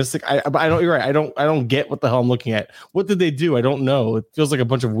to be optimistic. But I don't. You're right. I don't get what the hell I'm looking at. What did they do? I don't know. It feels like a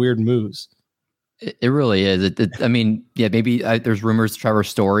bunch of weird moves. It really is. I mean, yeah, maybe there's rumors Trevor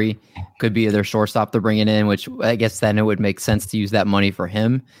Story could be their shortstop they're bringing in, which I guess then it would make sense to use that money for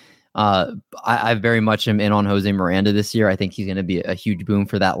him. I very much am in on Jose Miranda this year. I think he's going to be a huge boom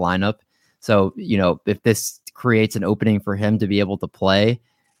for that lineup. So, if this creates an opening for him to be able to play,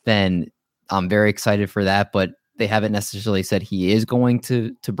 then I'm very excited for that. But they haven't necessarily said he is going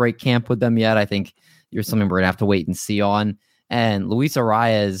to break camp with them yet. I think there's something we're going to have to wait and see on. And Luis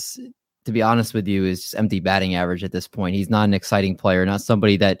Arias, to be honest with you, is just empty batting average at this point. He's not an exciting player, not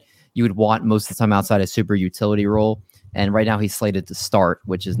somebody that you would want most of the time outside a super utility role. And right now he's slated to start,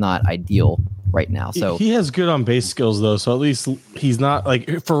 which is not ideal right now. So he has good on base skills though. So at least he's not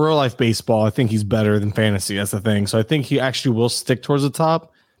like for real life baseball. I think he's better than fantasy. That's the thing. So I think he actually will stick towards the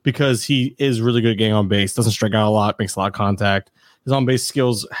top because he is really good at getting on base, doesn't strike out a lot, makes a lot of contact. His on base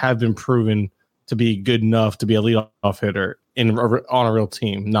skills have been proven to be good enough to be a leadoff hitter on a real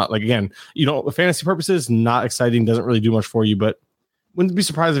team. Not like, again, fantasy purposes, not exciting, doesn't really do much for you, but wouldn't be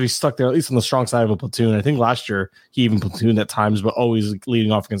surprised if he stuck there, at least on the strong side of a platoon. I think last year he even platooned at times, but always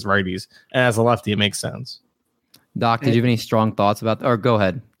leading off against righties. And as a lefty, it makes sense. Doc, did you have any strong thoughts about that? Or go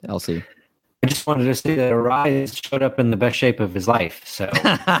ahead, LC. I just wanted to say that Arias showed up in the best shape of his life. So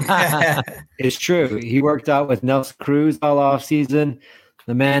it's true. He worked out with Nelson Cruz all off season.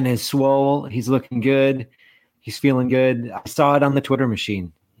 The man is swole. He's looking good. He's feeling good. I saw it on the Twitter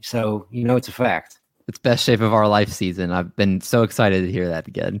machine. So, it's a fact. It's best shape of our life season. I've been so excited to hear that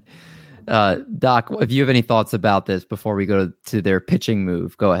again. Doc, if you have any thoughts about this before we go to their pitching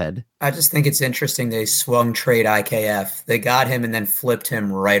move, go ahead. I just think it's interesting they swung trade IKF. They got him and then flipped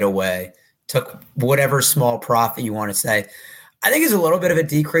him right away. Took whatever small profit you want to say. I think it's a little bit of a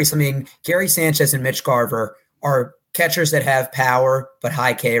decrease. I mean, Gary Sanchez and Mitch Garver are catchers that have power but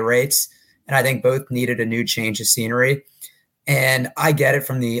high K rates, and I think both needed a new change of scenery. And I get it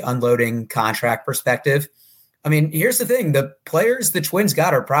from the unloading contract perspective. I mean, here's the thing. The players the Twins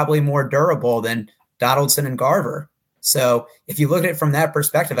got are probably more durable than Donaldson and Garver. So if you look at it from that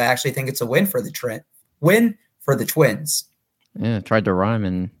perspective, I actually think it's a win for the Twins. Yeah, tried to rhyme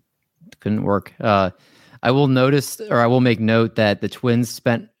and couldn't work. I will make note that the Twins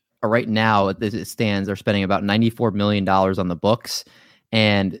spent right now, as it stands, they're spending about $94 million on the books.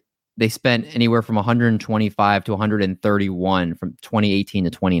 And they spent anywhere from 125 to 131 from 2018 to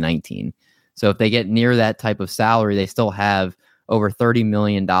 2019. So if they get near that type of salary, they still have over $30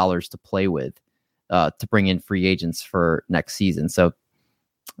 million to play with to bring in free agents for next season. So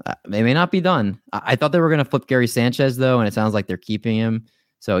they may not be done. I thought they were going to flip Gary Sanchez, though, and it sounds like they're keeping him.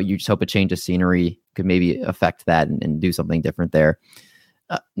 So you just hope a change of scenery could maybe affect that and do something different there.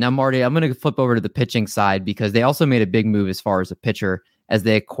 Now, Marty, I'm going to flip over to the pitching side because they also made a big move as far as a pitcher as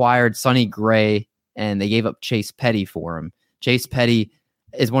they acquired Sonny Gray and they gave up Chase Petty for him. Chase Petty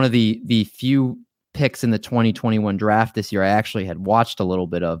is one of the few picks in the 2021 draft this year I actually had watched a little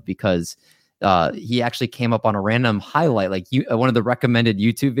bit of because he actually came up on a random highlight, like one of the recommended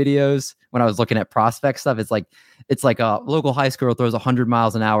YouTube videos when I was looking at prospect stuff. It's like a local high schooler throws 100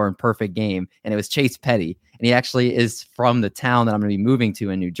 miles an hour in perfect game, and it was Chase Petty, and he actually is from the town that I'm going to be moving to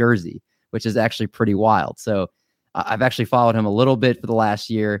in New Jersey, which is actually pretty wild. So I've actually followed him a little bit for the last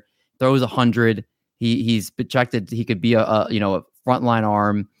year. Throws 100. He's projected he could be a frontline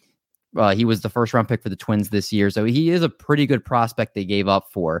arm. He was the first round pick for the Twins this year. So he is a pretty good prospect they gave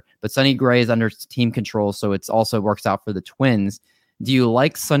up for. But Sonny Gray is under team control, so it also works out for the Twins. Do you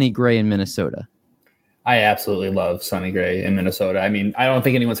like Sonny Gray in Minnesota? I absolutely love Sonny Gray in Minnesota. I mean, I don't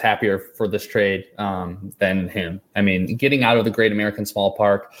think anyone's happier for this trade than him. I mean, getting out of the Great American Small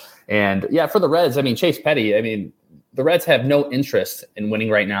Park. And yeah, for the Reds, I mean, Chase Petty, I mean, the Reds have no interest in winning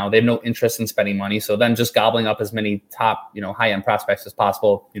right now. They have no interest in spending money. So them just gobbling up as many top, high-end prospects as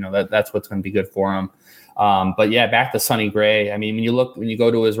possible, that's what's going to be good for them. But yeah, back to Sonny Gray. I mean, when you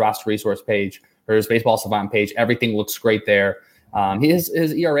go to his roster resource page or his Baseball Savant page, everything looks great there. His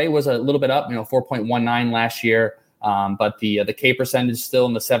ERA was a little bit up, 4.19 last year. But the K percentage is still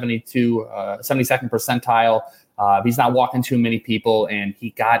in the 72nd percentile. He's not walking too many people, and he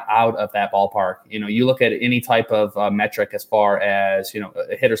got out of that ballpark. You look at any type of metric as far as,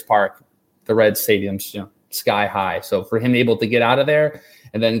 a hitter's park, the Reds stadium's, sky high. So for him able to get out of there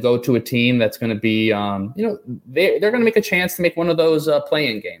and then go to a team that's going to be, they're going to make a chance to make one of those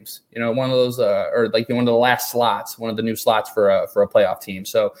play-in games, one of those or like one of the last slots, one of the new slots for a playoff team.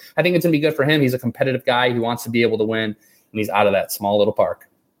 So I think it's going to be good for him. He's a competitive guy who wants to be able to win, and he's out of that small little park.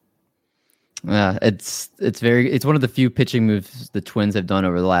 Yeah, it's one of the few pitching moves the Twins have done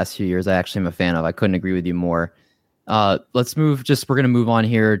over the last few years I actually am a fan of. I couldn't agree with you more. Let's move. We're going to move on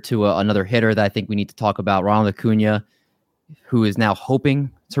here to another hitter that I think we need to talk about. Ronald Acuna, who is now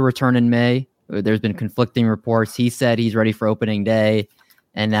hoping to return in May. There's been conflicting reports. He said he's ready for opening day,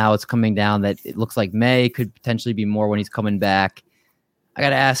 and now it's coming down that it looks like May could potentially be more when he's coming back. I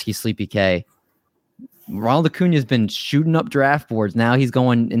got to ask you, Sleepy K. Ronald Acuna has been shooting up draft boards. Now he's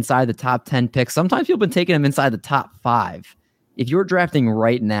going inside the top 10 picks. Sometimes people have been taking him inside the top 5. If you're drafting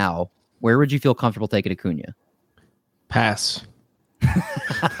right now, where would you feel comfortable taking Acuna? Pass.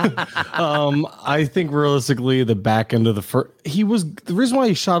 I think realistically, the back end of the first, the reason why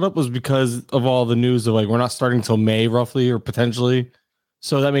he shot up was because of all the news of like we're not starting till May roughly or potentially.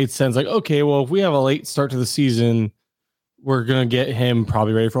 So that made sense. Like, okay, well, if we have a late start to the season, we're gonna get him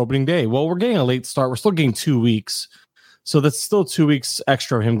probably ready for opening day. Well, we're getting a late start. We're still getting 2 weeks, so that's still 2 weeks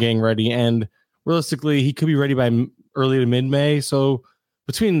extra of him getting ready. And realistically, he could be ready by early to mid May. So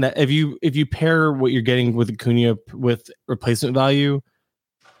between that, if you pair what you're getting with Acuna with replacement value,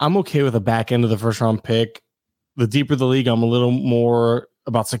 I'm okay with the back end of the first round pick. The deeper the league, I'm a little more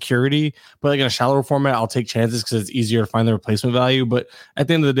about security, but like in a shallower format, I'll take chances because it's easier to find the replacement value. But at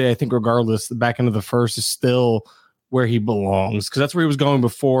the end of the day, I think regardless, the back end of the first is still where he belongs because that's where he was going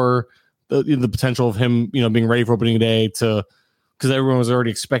before the potential of him, being ready for opening day because everyone was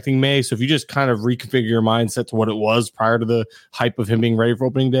already expecting May. So if you just kind of reconfigure your mindset to what it was prior to the hype of him being ready for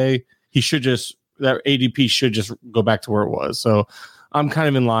opening day, that ADP should just go back to where it was. So I'm kind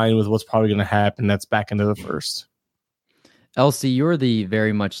of in line with what's probably going to happen. That's back into the first. Elsie, you're the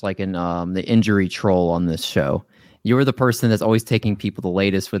very much like the injury troll on this show. You're the person that's always taking people the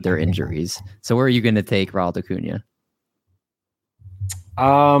latest with their injuries. So where are you going to take Ronald Acuna?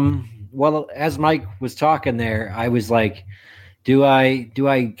 Well, as Mike was talking there, I was like, do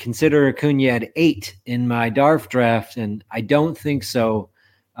I consider Acuna at 8 in my DARF draft? And I don't think so.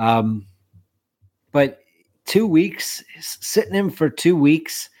 But 2 weeks, sitting him for 2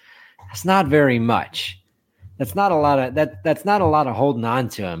 weeks, that's not very much. That's not a lot of that's not a lot of holding on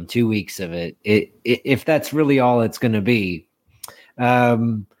to him. 2 weeks of it, if that's really all it's going to be.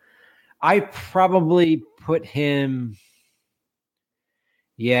 I probably put him.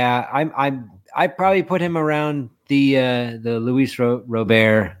 Yeah, I probably put him around the Luis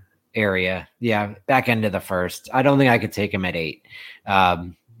Robert area. Yeah, back end of the first. I don't think I could take him at 8.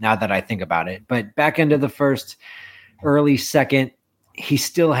 Now that I think about it, but back end of the first, early second, he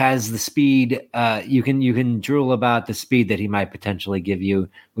still has the speed. You can drool about the speed that he might potentially give you,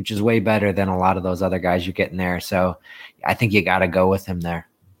 which is way better than a lot of those other guys you get in there. So I think you got to go with him there.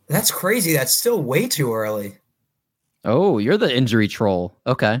 That's crazy. That's still way too early. Oh, you're the injury troll.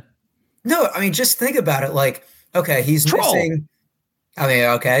 Okay. No, I mean, just think about it. Like, okay, he's missing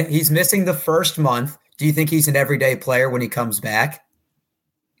the first month. Do you think he's an everyday player when he comes back?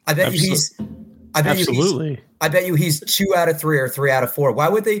 I bet he's 2 out of 3 or 3 out of 4. Why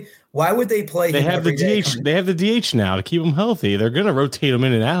would they play? They have the DH. They have the DH now to keep him healthy. They're going to rotate him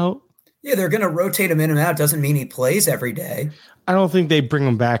in and out. Yeah, they're going to rotate him in and out. Doesn't mean he plays every day. I don't think they bring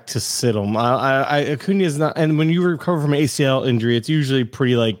him back to sit him. Acuna is not. And when you recover from an ACL injury, it's usually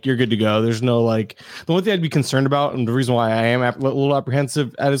pretty like you're good to go. There's no like. The only thing I'd be concerned about, and the reason why I am a little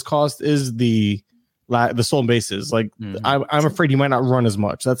apprehensive at his cost, is the stolen bases. Like I'm afraid he might not run as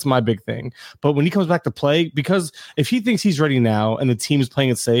much. That's my big thing. But when he comes back to play, because if he thinks he's ready now and the team is playing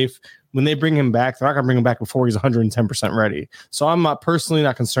it safe, when they bring him back, they're not going to bring him back before he's 110% ready. So I'm not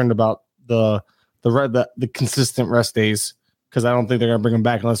concerned about the consistent rest days because I don't think they're going to bring him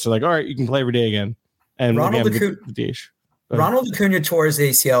back unless they're like, all right, you can play every day again. And Ronald Acuna tore his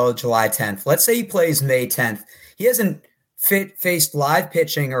ACL July 10th. Let's say he plays May 10th. He hasn't faced live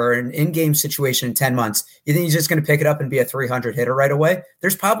pitching or an in-game situation in 10 months. You think he's just going to pick it up and be a 300 hitter right away?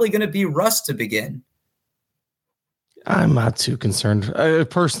 There's probably going to be rust to begin. I'm not too concerned.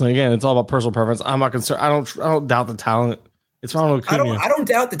 Personally, again, it's all about personal preference. I'm not concerned. I don't doubt the talent. It's Ronald Acuna. I don't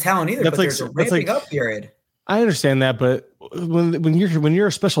doubt the talent either, but there's a ramping up period. I understand that, but when you're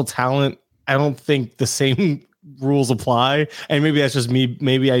a special talent, I don't think the same rules apply. And maybe that's just me.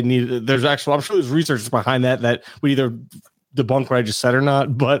 Maybe I'm sure there's research behind that would either debunk what I just said or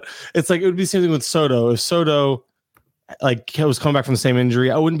not. But it's like it would be the same thing with Soto. If Soto was coming back from the same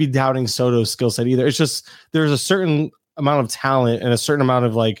injury, I wouldn't be doubting Soto's skill set either. It's just there's a certain amount of talent and a certain amount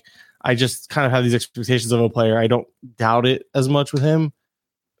of I just kind of have these expectations of a player. I don't doubt it as much with him.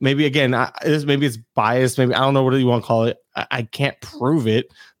 Maybe again, maybe it's biased. Maybe I don't know what you want to call it. I can't prove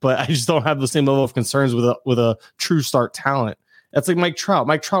it, but I just don't have the same level of concerns with a true start talent. That's like Mike Trout.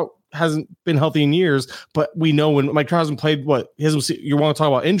 Mike Trout hasn't been healthy in years, but we know when Mike Trout hasn't played, you want to talk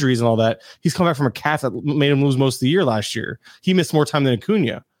about injuries and all that. He's come back from a calf that made him lose most of the year last year. He missed more time than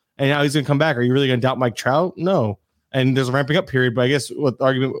Acuna, and now he's going to come back. Are you really going to doubt Mike Trout? No. and there's a ramping up period. But I guess what the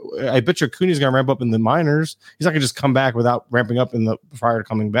argument, I bet you Acuna's going to ramp up in the minors. He's not going to just come back without ramping up prior to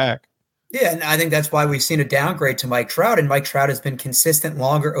coming back. Yeah, and I think that's why we've seen a downgrade to Mike Trout, and Mike Trout has been consistent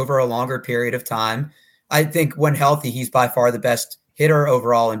over a longer period of time. I think when healthy, he's by far the best hitter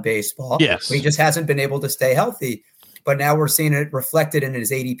overall in baseball. Yes. He just hasn't been able to stay healthy. But now we're seeing it reflected in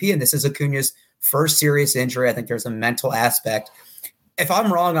his ADP, and this is Acuna's first serious injury. I think there's a mental aspect. If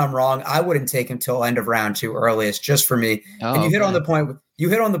I'm wrong, I'm wrong. I wouldn't take him till end of round 2 earliest, just for me. And you hit on the point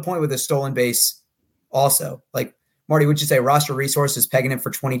with the stolen base also. Like, Marty, would you say roster resources pegging him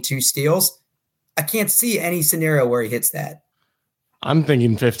for 22 steals? I can't see any scenario where he hits that. I'm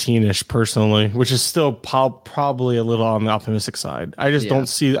thinking 15-ish personally, which is still probably a little on the optimistic side. I just don't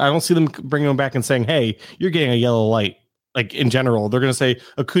see them bringing him back and saying, hey, you're getting a yellow light. Like in general, they're going to say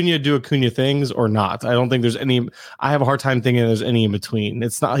Acuna do Acuna things or not. I don't think there's any. I have a hard time thinking there's any in between.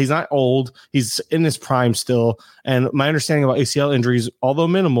 He's not old. He's in his prime still. And my understanding about ACL injuries, although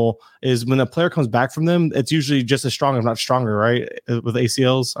minimal, is when a player comes back from them, it's usually just as strong, if not stronger, right? With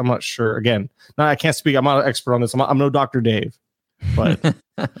ACLs, I'm not sure. Again, I can't speak. I'm not an expert on this. I'm no Dr. Dave. But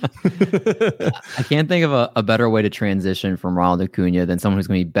I can't think of a better way to transition from Ronald Acuna than someone who's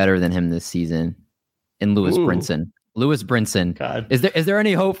going to be better than him this season in Lewis Brinson. Lewis Brinson. God. Is there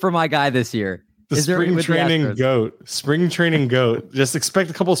any hope for my guy this year? Spring training goat. Just expect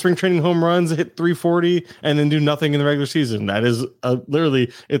a couple of spring training home runs, hit 340, and then do nothing in the regular season. That is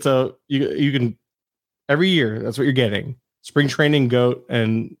literally you can every year. That's what you're getting. Spring training goat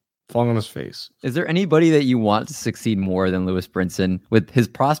and falling on his face. Is there anybody that you want to succeed more than Lewis Brinson with his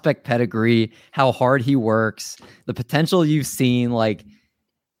prospect pedigree, how hard he works, the potential you've seen? Like,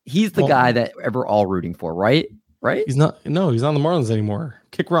 he's the guy that we're all rooting for, right? Right? He's not. No, he's not on the Marlins anymore.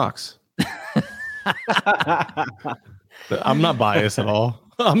 Kick rocks. I'm not biased at all.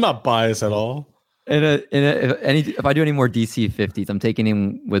 If I do any more DC 50s, I'm taking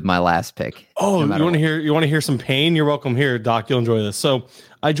him with my last pick. Oh, you want to hear some pain? You're welcome here, Doc. You'll enjoy this. So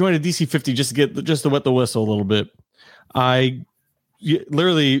I joined a DC 50 just to wet the whistle a little bit.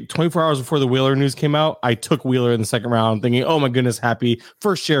 Literally 24 hours before the Wheeler news came out, I took Wheeler in the second round, thinking, "Oh my goodness, happy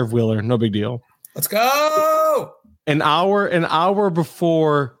first share of Wheeler, no big deal." Let's go. An hour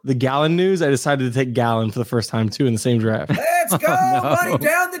before the Gallen news, I decided to take Gallen for the first time too in the same draft. Let's go, money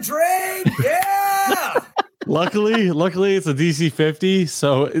down the drain. Yeah. Luckily, it's a DC 50,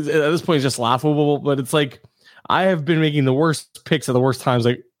 so at this point, it's just laughable. But it's like I have been making the worst picks at the worst times.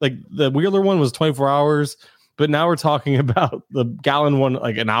 Like the Wheeler one was 24 hours, but now we're talking about the Gallen one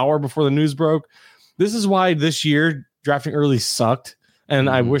like an hour before the news broke. This is why this year drafting early sucked. And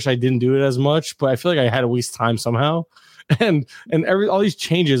I wish I didn't do it as much, but I feel like I had to waste time somehow. And all these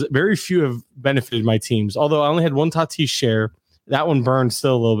changes, very few have benefited my teams. Although I only had one Tatis share, that one burned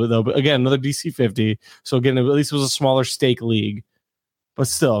still a little bit though. But again, another DC 50. So again, at least it was a smaller stake league. But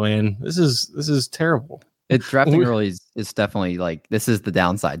still, man, this is terrible. It's drafting early is definitely like this is the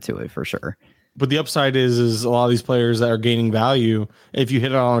downside to it for sure. But the upside is a lot of these players that are gaining value. If you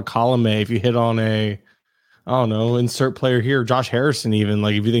hit on a column A, if you hit on I don't know, insert player here, Josh Harrison, even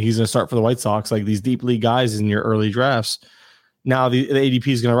like if you think he's going to start for the White Sox, like these deep league guys in your early drafts, now the ADP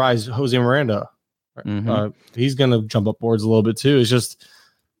is going to rise. Jose Miranda, he's going to jump up boards a little bit too. It's just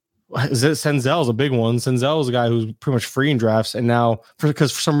Senzel's a big one. Senzel is a guy who's pretty much free in drafts, and now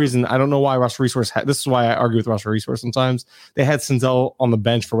because for some reason I don't know why Roster Resource. This is why I argue with Roster Resource sometimes. They had Senzel on the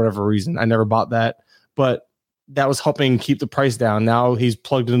bench for whatever reason. I never bought that, but that was helping keep the price down. Now he's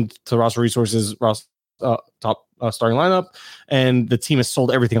plugged into Roster Resources top starting lineup, and the team has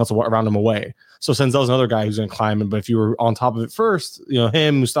sold everything else around him away. So Senzel's another guy who's going to climb in, but if you were on top of it first,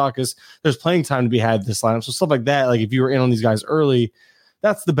 him, Moustakas, there's playing time to be had this lineup. So stuff like that, like if you were in on these guys early,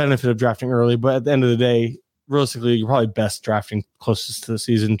 that's the benefit of drafting early. But at the end of the day, realistically, you're probably best drafting closest to the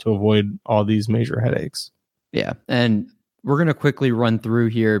season to avoid all these major headaches. Yeah, and we're going to quickly run through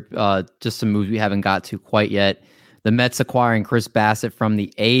here just some moves we haven't got to quite yet. The Mets acquiring Chris Bassett from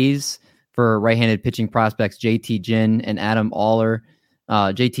the A's for right-handed pitching prospects JT Ginn and Adam Oller.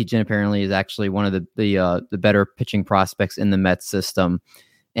 JT Ginn apparently is actually one of the better pitching prospects in the Mets system.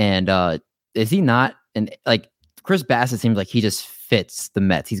 And is he not? And like Chris Bassett seems like he just fits the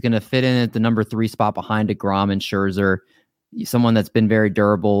Mets. He's going to fit in at the number 3 spot behind DeGrom and Scherzer. Someone that's been very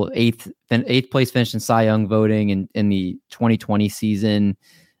durable. Eighth place finish in Cy Young voting in the 2020 season.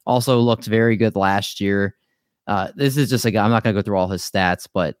 Also looked very good last year. This is just a guy. I'm not going to go through all his stats,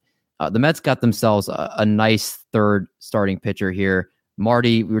 but the Mets got themselves a nice third starting pitcher here.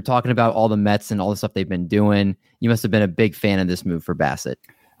 Marty, we were talking about all the Mets and all the stuff they've been doing. You must have been a big fan of this move for Bassett.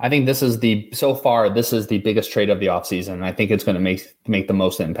 I think this is the biggest trade of the offseason. I think it's going to make the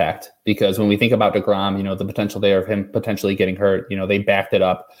most impact because when we think about DeGrom, the potential there of him potentially getting hurt, they backed it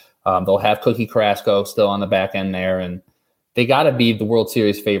up. They'll have Cookie Carrasco still on the back end there, and they got to be the World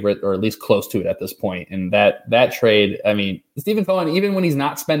Series favorite or at least close to it at this point. And that trade, I mean, Stephen Cohen, even when he's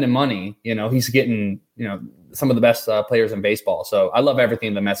not spending money, he's getting, some of the best players in baseball. So I love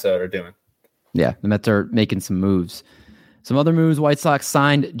everything the Mets are doing. Yeah, the Mets are making some moves. Some other moves, White Sox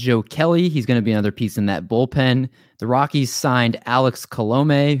signed Joe Kelly. He's going to be another piece in that bullpen. The Rockies signed Alex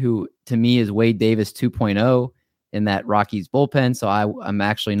Colome, who to me is Wade Davis 2.0 in that Rockies bullpen. So I'm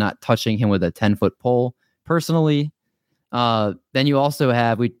actually not touching him with a 10-foot pole personally. Then you also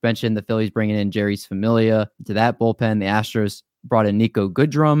have, we mentioned the Phillies bringing in Jerry's Familia to that bullpen. The Astros brought in Nico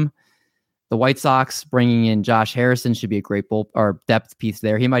Goodrum. The White Sox bringing in Josh Harrison should be a great depth piece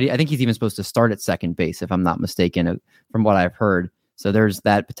there. I think he's even supposed to start at second base, if I'm not mistaken, from what I've heard. So there's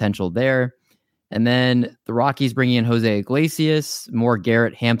that potential there. And then the Rockies bringing in Jose Iglesias, more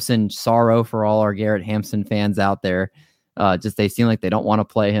Garrett Hampson sorrow for all our Garrett Hampson fans out there. Just they seem like they don't want to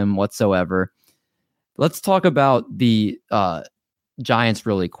play him whatsoever. Let's talk about the Giants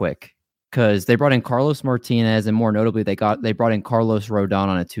really quick because they brought in Carlos Martinez, and more notably, they brought in Carlos Rodon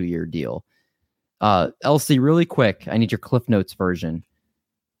on a 2-year deal. Elsie, really quick, I need your Cliff Notes version.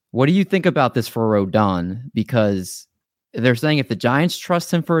 What do you think about this for Rodon? Because they're saying if the Giants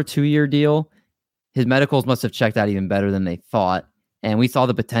trust him for a 2-year deal, his medicals must have checked out even better than they thought. And we saw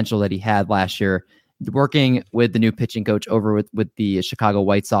the potential that he had last year working with the new pitching coach over with the Chicago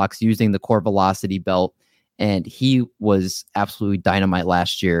White Sox using the core velocity belt. And he was absolutely dynamite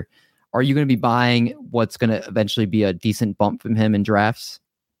last year. Are you going to be buying what's going to eventually be a decent bump from him in drafts?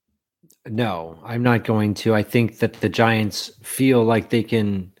 No, I'm not going to. I think that the Giants feel like they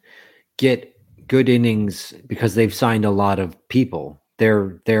can get good innings because they've signed a lot of people.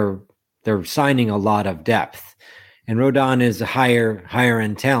 They're signing a lot of depth. And Rodon is a higher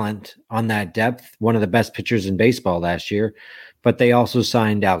end talent on that depth, one of the best pitchers in baseball last year. But they also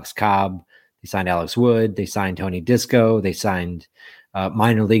signed Alex Cobb, they signed Alex Wood, they signed Tony Disco, they signed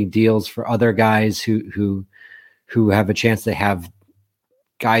minor league deals for other guys who have a chance to have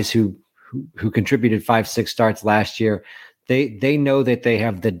guys who contributed 5-6 starts last year. They know that they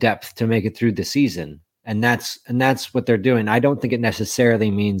have the depth to make it through the season. And that's what they're doing. I don't think it necessarily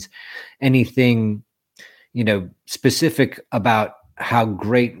means anything, specific about how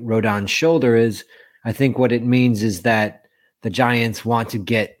great Rodon's shoulder is. I think what it means is that the Giants want to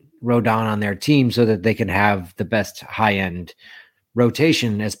get Rodon on their team so that they can have the best high-end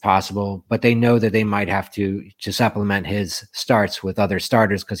rotation as possible, but they know that they might have to supplement his starts with other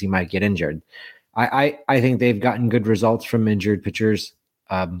starters because he might get injured. I think they've gotten good results from injured pitchers,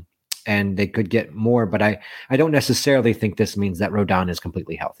 and they could get more, but I don't necessarily think this means that Rodon is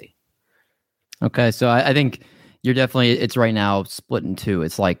completely healthy. Okay, so I think it's right now split in two.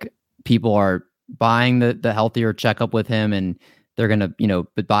 It's like people are buying the healthier checkup with him, and they're going to,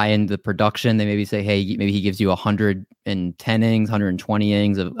 buy into the production. They maybe say, hey, maybe he gives you 110 innings, 120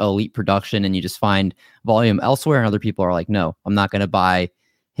 innings of elite production, and you just find volume elsewhere. And other people are like, no, I'm not going to buy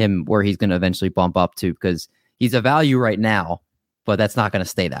him where he's going to eventually bump up to because he's a value right now, but that's not going to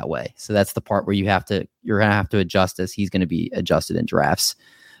stay that way. So that's the part where you're going to have to adjust as he's going to be adjusted in drafts.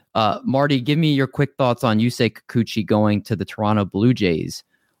 Marty, give me your quick thoughts on Yusei Kikuchi going to the Toronto Blue Jays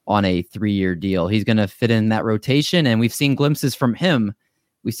on a 3-year deal. He's going to fit in that rotation, and we've seen glimpses from him.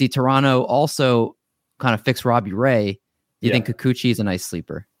 We see Toronto also kind of fix Robbie Ray. Do you think Kikuchi is a nice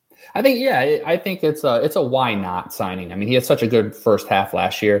sleeper? I think it's a why not signing. I mean, he had such a good first half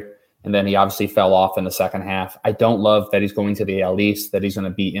last year, and then he obviously fell off in the second half. I don't love that he's going to the AL East, that he's going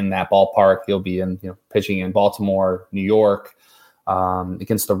to be in that ballpark. He'll be in pitching in Baltimore, New York,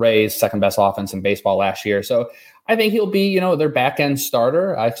 against the Rays, second best offense in baseball last year. So I think he'll be, their back end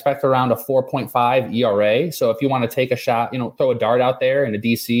starter. I expect around a 4.5 ERA. So if you want to take a shot, throw a dart out there in a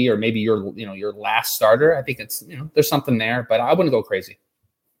DC or maybe your last starter, I think it's, there's something there, but I wouldn't go crazy.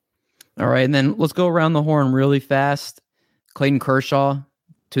 All right. And then let's go around the horn really fast. Clayton Kershaw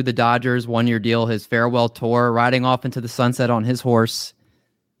to the Dodgers, 1-year deal, his farewell tour, riding off into the sunset on his horse.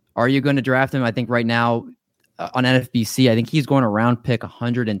 Are you going to draft him? I think right now, on NFBC, I think he's going around pick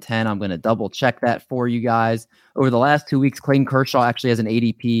 110. I'm going to double check that for you guys. Over the last 2 weeks, Clayton Kershaw actually has an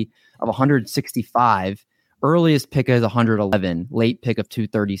ADP of 165. Earliest pick is 111. Late pick of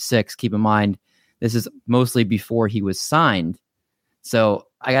 236. Keep in mind, this is mostly before he was signed. So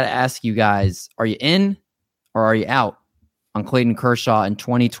I got to ask you guys, are you in or are you out on Clayton Kershaw in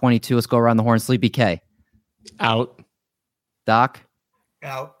 2022? Let's go around the horn. Sleepy K. Out. Doc?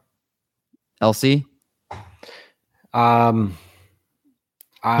 Out. LC?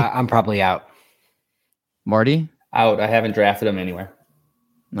 I'm probably out. Marty? Out. I haven't drafted him anywhere.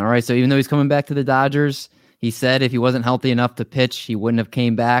 All right. So even though he's coming back to the Dodgers, he said if he wasn't healthy enough to pitch, he wouldn't have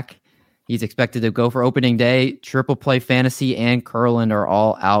came back. He's expected to go for opening day. Triple Play Fantasy and Curland are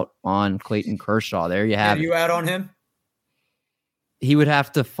all out on Clayton Kershaw. There you have Are it. you out on him? He would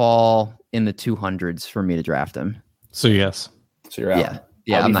have to fall in the 200s for me to draft him. So yes. So you're out.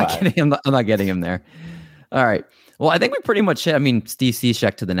 Yeah. I'm not getting him there. All right. Well, I think we pretty much hit. I mean, Steve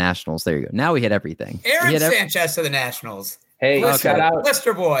Cishek to the Nationals. There you go. Now we hit everything. Aaron Sanchez to the Nationals. Hey, Lister, shout out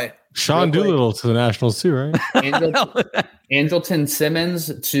Lister boy. Sean Doolittle to the Nationals too, right? Andrelton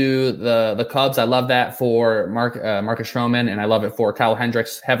Simmons to the Cubs. I love that for Marcus Stroman, and I love it for Kyle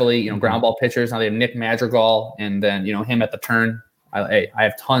Hendricks. Heavily, ground ball pitchers. Now they have Nick Madrigal, and then him at the turn. I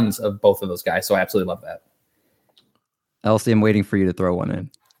have tons of both of those guys, so I absolutely love that. Elsie, I'm waiting for you to throw one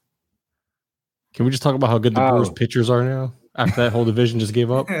in. Can we just talk about how good the Brewers pitchers are now after that whole division just gave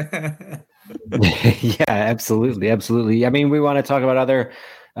up? Yeah, absolutely. I mean, we want to talk about other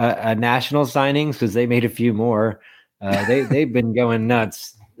national signings because they made a few more. They've been going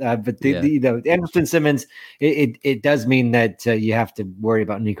nuts. But Andrelton Simmons, it does mean that you have to worry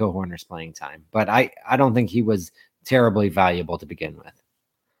about Nico Horner's playing time. But I don't think he was terribly valuable to begin with.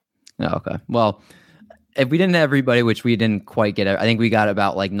 Oh, okay. Well, if we didn't have everybody, which we didn't quite get, I think we got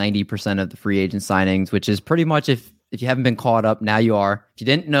about like 90% of the free agent signings, which is pretty much if you haven't been caught up, now you are. If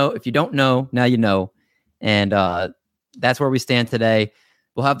you don't know, now you know. And that's where we stand today.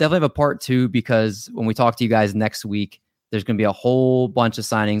 We'll definitely have a part 2 because when we talk to you guys next week, there's going to be a whole bunch of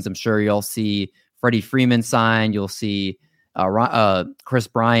signings. I'm sure you'll see Freddie Freeman sign. You'll see Chris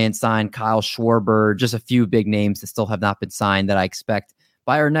Bryant sign, Kyle Schwarber, just a few big names that still have not been signed that I expect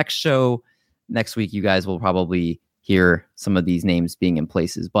by our next show next week. You guys will probably hear some of these names being in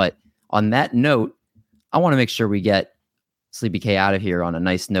places. But on that note, I want to make sure we get Sleepy K out of here on a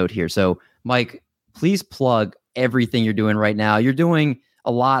nice note here. So, Mike, please plug everything you're doing right now. You're doing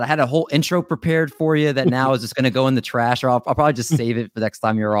a lot. I had a whole intro prepared for you that now is just going to go in the trash, or I'll probably just save it for next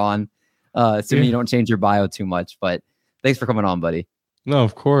time you're on, assuming you don't change your bio too much. But thanks for coming on, buddy. No,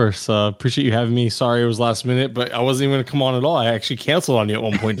 of course. Appreciate you having me. Sorry it was last minute, but I wasn't even going to come on at all. I actually canceled on you at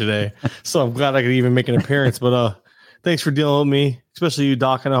one point today. So I'm glad I could even make an appearance. But thanks for dealing with me, especially you,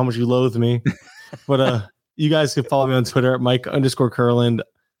 Doc. I know how much you loathe me. But you guys can follow me on Twitter at Mike_Curland.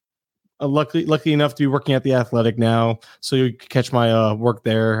 Lucky enough to be working at The Athletic now, so you can catch my work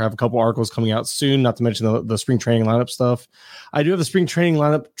there. I have a couple articles coming out soon, not to mention the spring training lineup stuff. I do have the spring training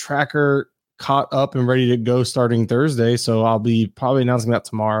lineup tracker caught up and ready to go starting Thursday, so I'll be probably announcing that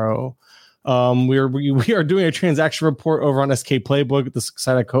tomorrow. We are doing a transaction report over on SK Playbook, the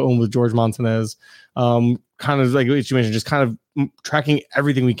site I co-own with George Montanez. Kind of like what you mentioned, just kind of tracking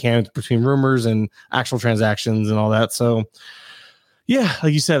everything we can between rumors and actual transactions and all that. So yeah,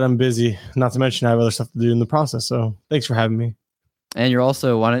 like you said, I'm busy. Not to mention I have other stuff to do in the process. So thanks for having me. And you're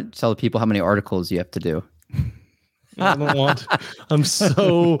also want to tell the people how many articles you have to do. I don't want. I'm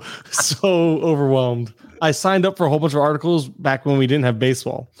so overwhelmed. I signed up for a whole bunch of articles back when we didn't have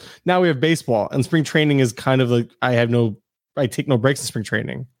baseball. Now we have baseball, and spring training is kind of like I take no breaks in spring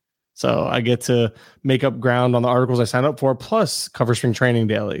training, so I get to make up ground on the articles I signed up for, plus cover spring training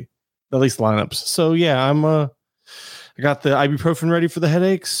daily, at least lineups. So yeah, I got the ibuprofen ready for the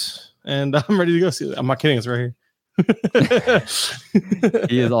headaches, and I'm ready to go. See, I'm not kidding. It's right here.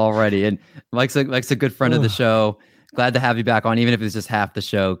 He is all ready, and Mike's a good friend of the show. Glad to have you back on, even if it's just half the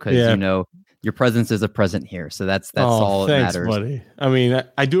show, because your presence is a present here. So that's all that matters, buddy. I mean,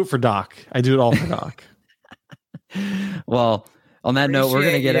 I do it for Doc. I do it all for Doc. Well, on that note, we're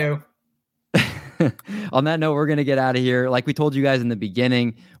gonna get on that note, we're gonna get out of here. Like we told you guys in the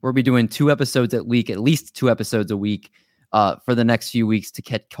beginning, we'll be doing 2 episodes at least 2 episodes a week. For the next few weeks to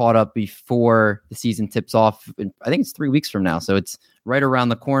get caught up before the season tips off. I think it's 3 weeks from now, so it's right around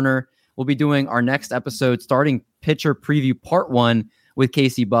the corner. We'll be doing our next episode, starting pitcher preview part 1 with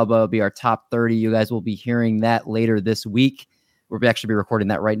Casey Bubba. It'll be our top 30. You guys will be hearing that later this week. We'll actually be recording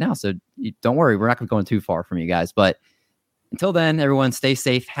that right now, so don't worry. We're not going to go too far from you guys. But until then, everyone stay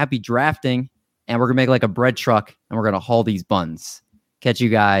safe. Happy drafting, and we're going to make like a bread truck, and we're going to haul these buns. Catch you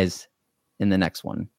guys in the next one.